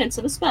components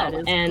of a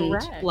spell, and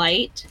correct.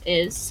 Blight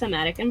is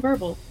somatic and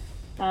verbal.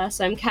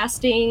 So I'm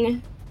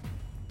casting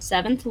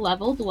 7th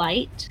level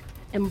Blight.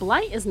 And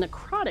Blight is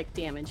necrotic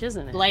damage,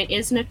 isn't it? Blight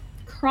is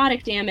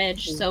necrotic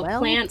damage, so Well,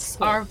 plants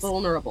it are is.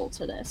 vulnerable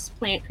to this.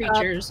 Plant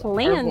creatures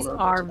Plants are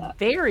are vulnerable to that.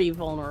 very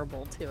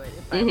vulnerable to it.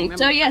 If I remember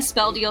So yeah, correctly.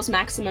 spell deals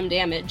maximum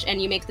damage,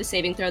 and you make the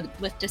saving throw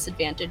with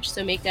disadvantage.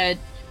 So make a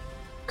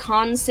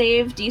con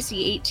save DC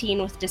 18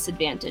 with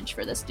disadvantage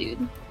for this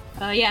dude.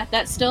 Yeah,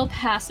 that still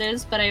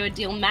passes, but I would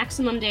deal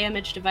maximum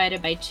damage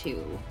divided by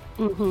 2.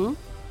 Mm-hmm.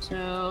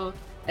 So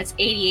that's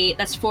 88.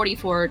 That's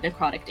 44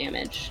 necrotic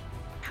damage.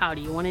 How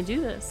do you want to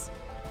do this?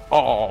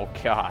 Oh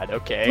God.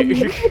 Okay.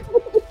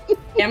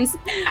 I'm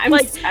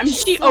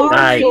she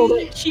sorry.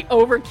 overkilled it. She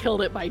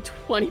overkilled it by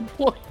 20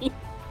 points.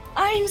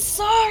 I'm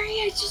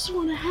sorry. I just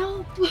want to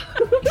help.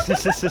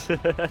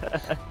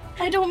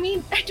 I don't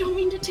mean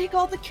to take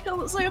all the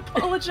kills. I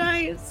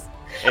apologize.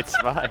 It's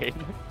fine.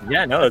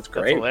 Yeah, no, it's That's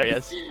great.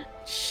 hilarious.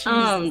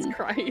 Jesus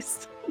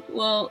Christ.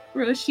 Well,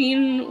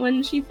 Roisin,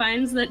 when she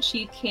finds that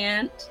she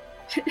can't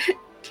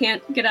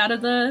get out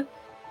of the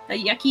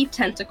yucky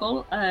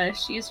tentacle,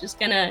 she's just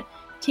gonna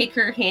take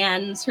her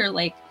hands, her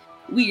like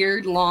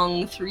weird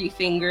long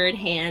 3-fingered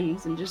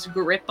hands, and just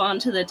grip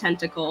onto the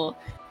tentacle,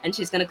 and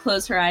she's gonna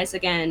close her eyes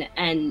again,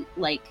 and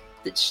like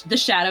the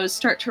shadows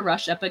start to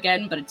rush up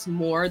again, but it's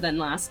more than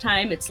last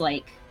time. It's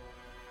like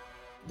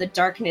the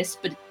darkness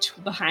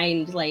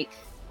behind like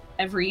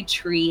every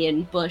tree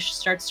and bush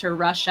starts to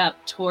rush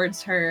up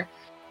towards her,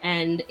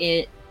 and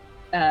it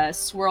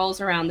swirls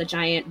around the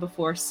giant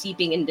before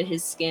seeping into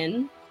his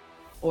skin,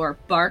 or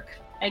bark,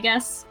 I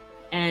guess,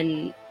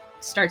 and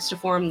starts to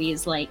form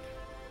these like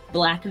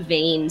black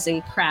veins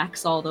and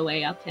cracks all the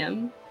way up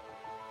him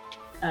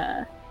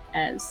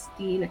as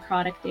the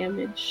necrotic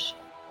damage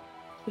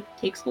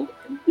takes hold of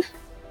him.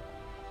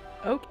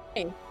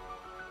 Okay.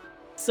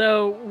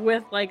 So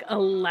with like a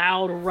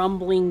loud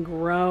rumbling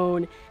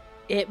groan,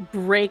 it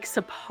breaks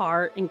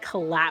apart and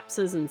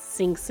collapses and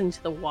sinks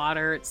into the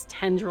water, its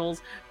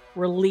tendrils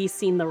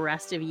releasing the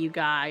rest of you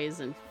guys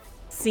and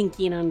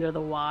sinking under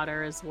the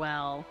water as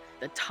well.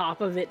 The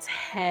top of its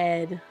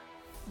head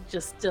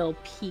just still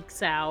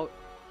peeks out,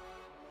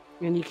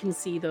 and you can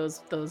see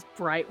those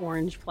bright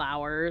orange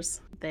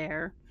flowers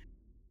there.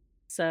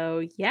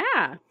 So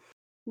yeah.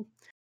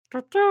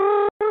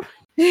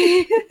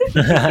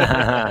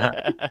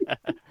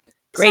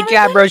 Great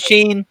job,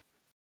 Roisin.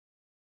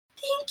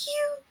 Thank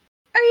you.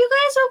 Are you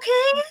guys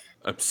okay?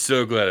 I'm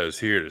so glad I was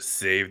here to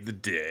save the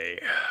day.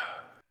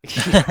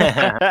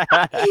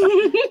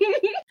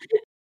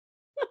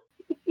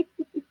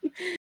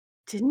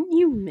 Didn't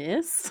you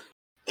miss?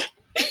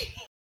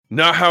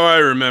 Not how I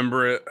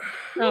remember it.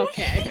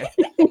 Okay.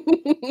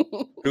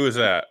 Who was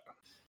that?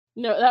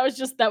 No, that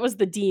was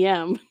the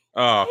DM.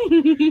 Oh.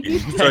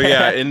 So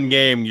yeah, in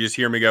game, you just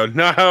hear me go,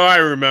 not how I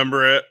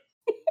remember it.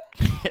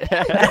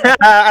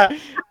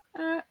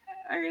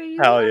 Are you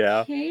Hell yeah.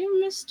 okay,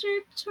 Mr.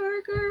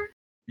 Torger?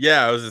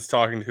 Yeah, I was just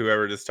talking to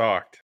whoever just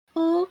talked.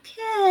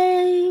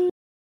 Okay.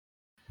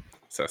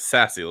 It's a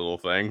sassy little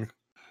thing.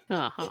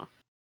 Uh-huh.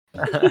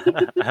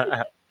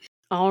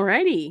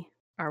 Alrighty.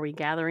 Are we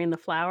gathering the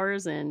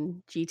flowers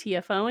and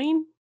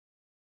GTFOing?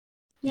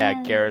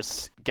 Yeah,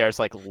 Garrus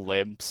like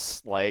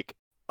limps, like,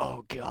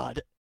 oh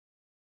God,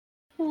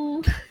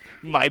 Oh.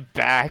 my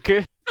back.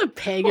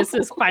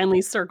 Pegasus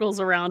finally circles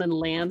around and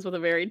lands with a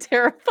very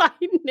terrified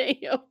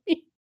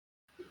Naomi.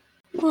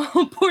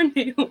 Oh, poor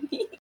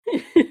Naomi.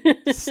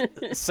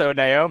 So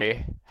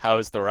Naomi,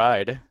 how's the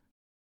ride?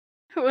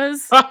 It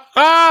was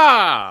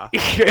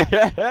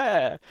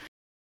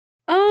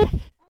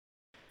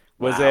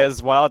Was it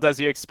as wild as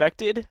you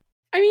expected?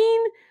 I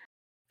mean,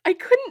 I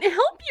couldn't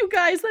help you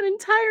guys that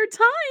entire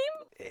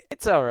time.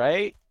 It's all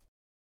right.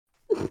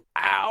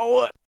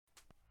 Ow.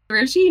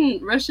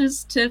 Roisin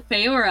rushes to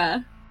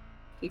Feora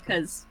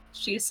because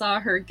she saw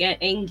her get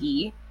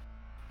angry.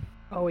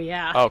 Oh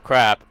yeah. Oh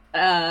crap.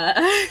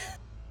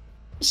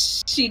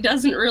 She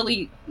doesn't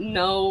really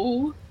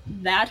know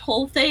that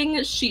whole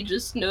thing. She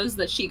just knows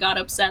that she got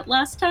upset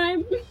last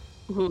time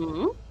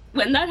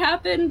when that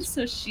happened.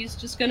 So she's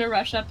just gonna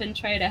rush up and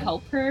try to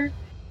help her,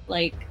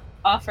 like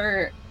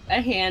offer a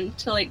hand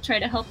to like try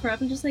to help her up,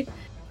 and just like,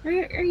 are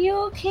you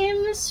okay,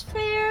 Miss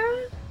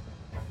Fair?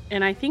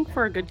 And I think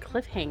for a good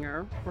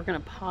cliffhanger, we're gonna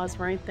pause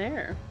right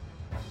there.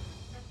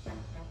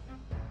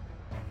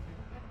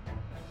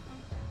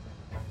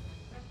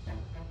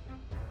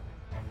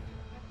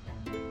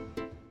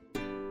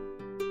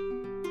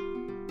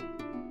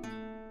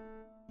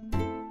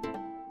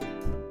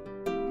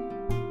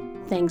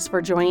 Thanks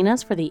for joining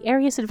us for the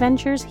Arius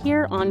Adventures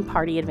here on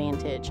Party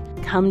Advantage.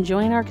 Come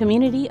join our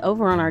community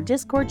over on our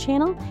Discord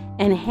channel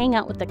and hang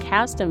out with the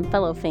cast and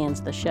fellow fans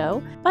of the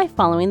show by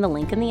following the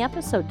link in the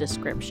episode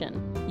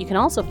description. You can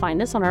also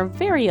find us on our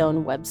very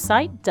own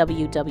website,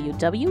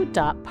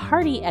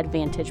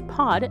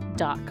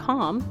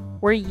 www.partyadvantagepod.com,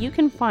 where you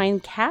can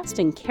find cast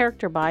and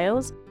character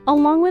bios,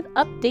 along with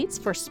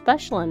updates for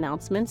special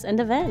announcements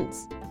and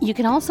events. You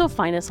can also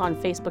find us on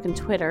Facebook and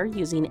Twitter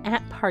using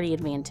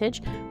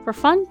 @PartyAdvantage for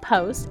fun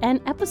posts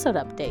and episode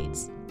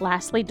updates.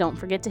 Lastly, don't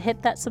forget to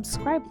hit that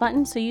subscribe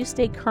button so you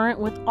stay current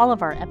with all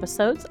of our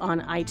episodes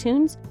on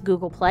iTunes,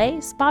 Google Play,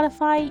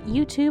 Spotify,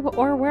 YouTube,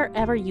 or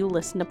wherever you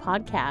listen to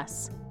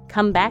podcasts.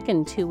 Come back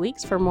in 2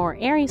 weeks for more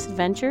Aries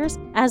adventures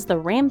as the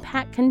Ram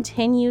Pack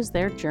continues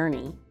their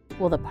journey.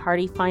 Will the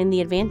party find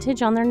the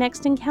advantage on their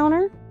next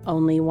encounter?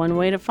 Only one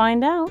way to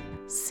find out.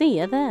 See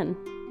ya then.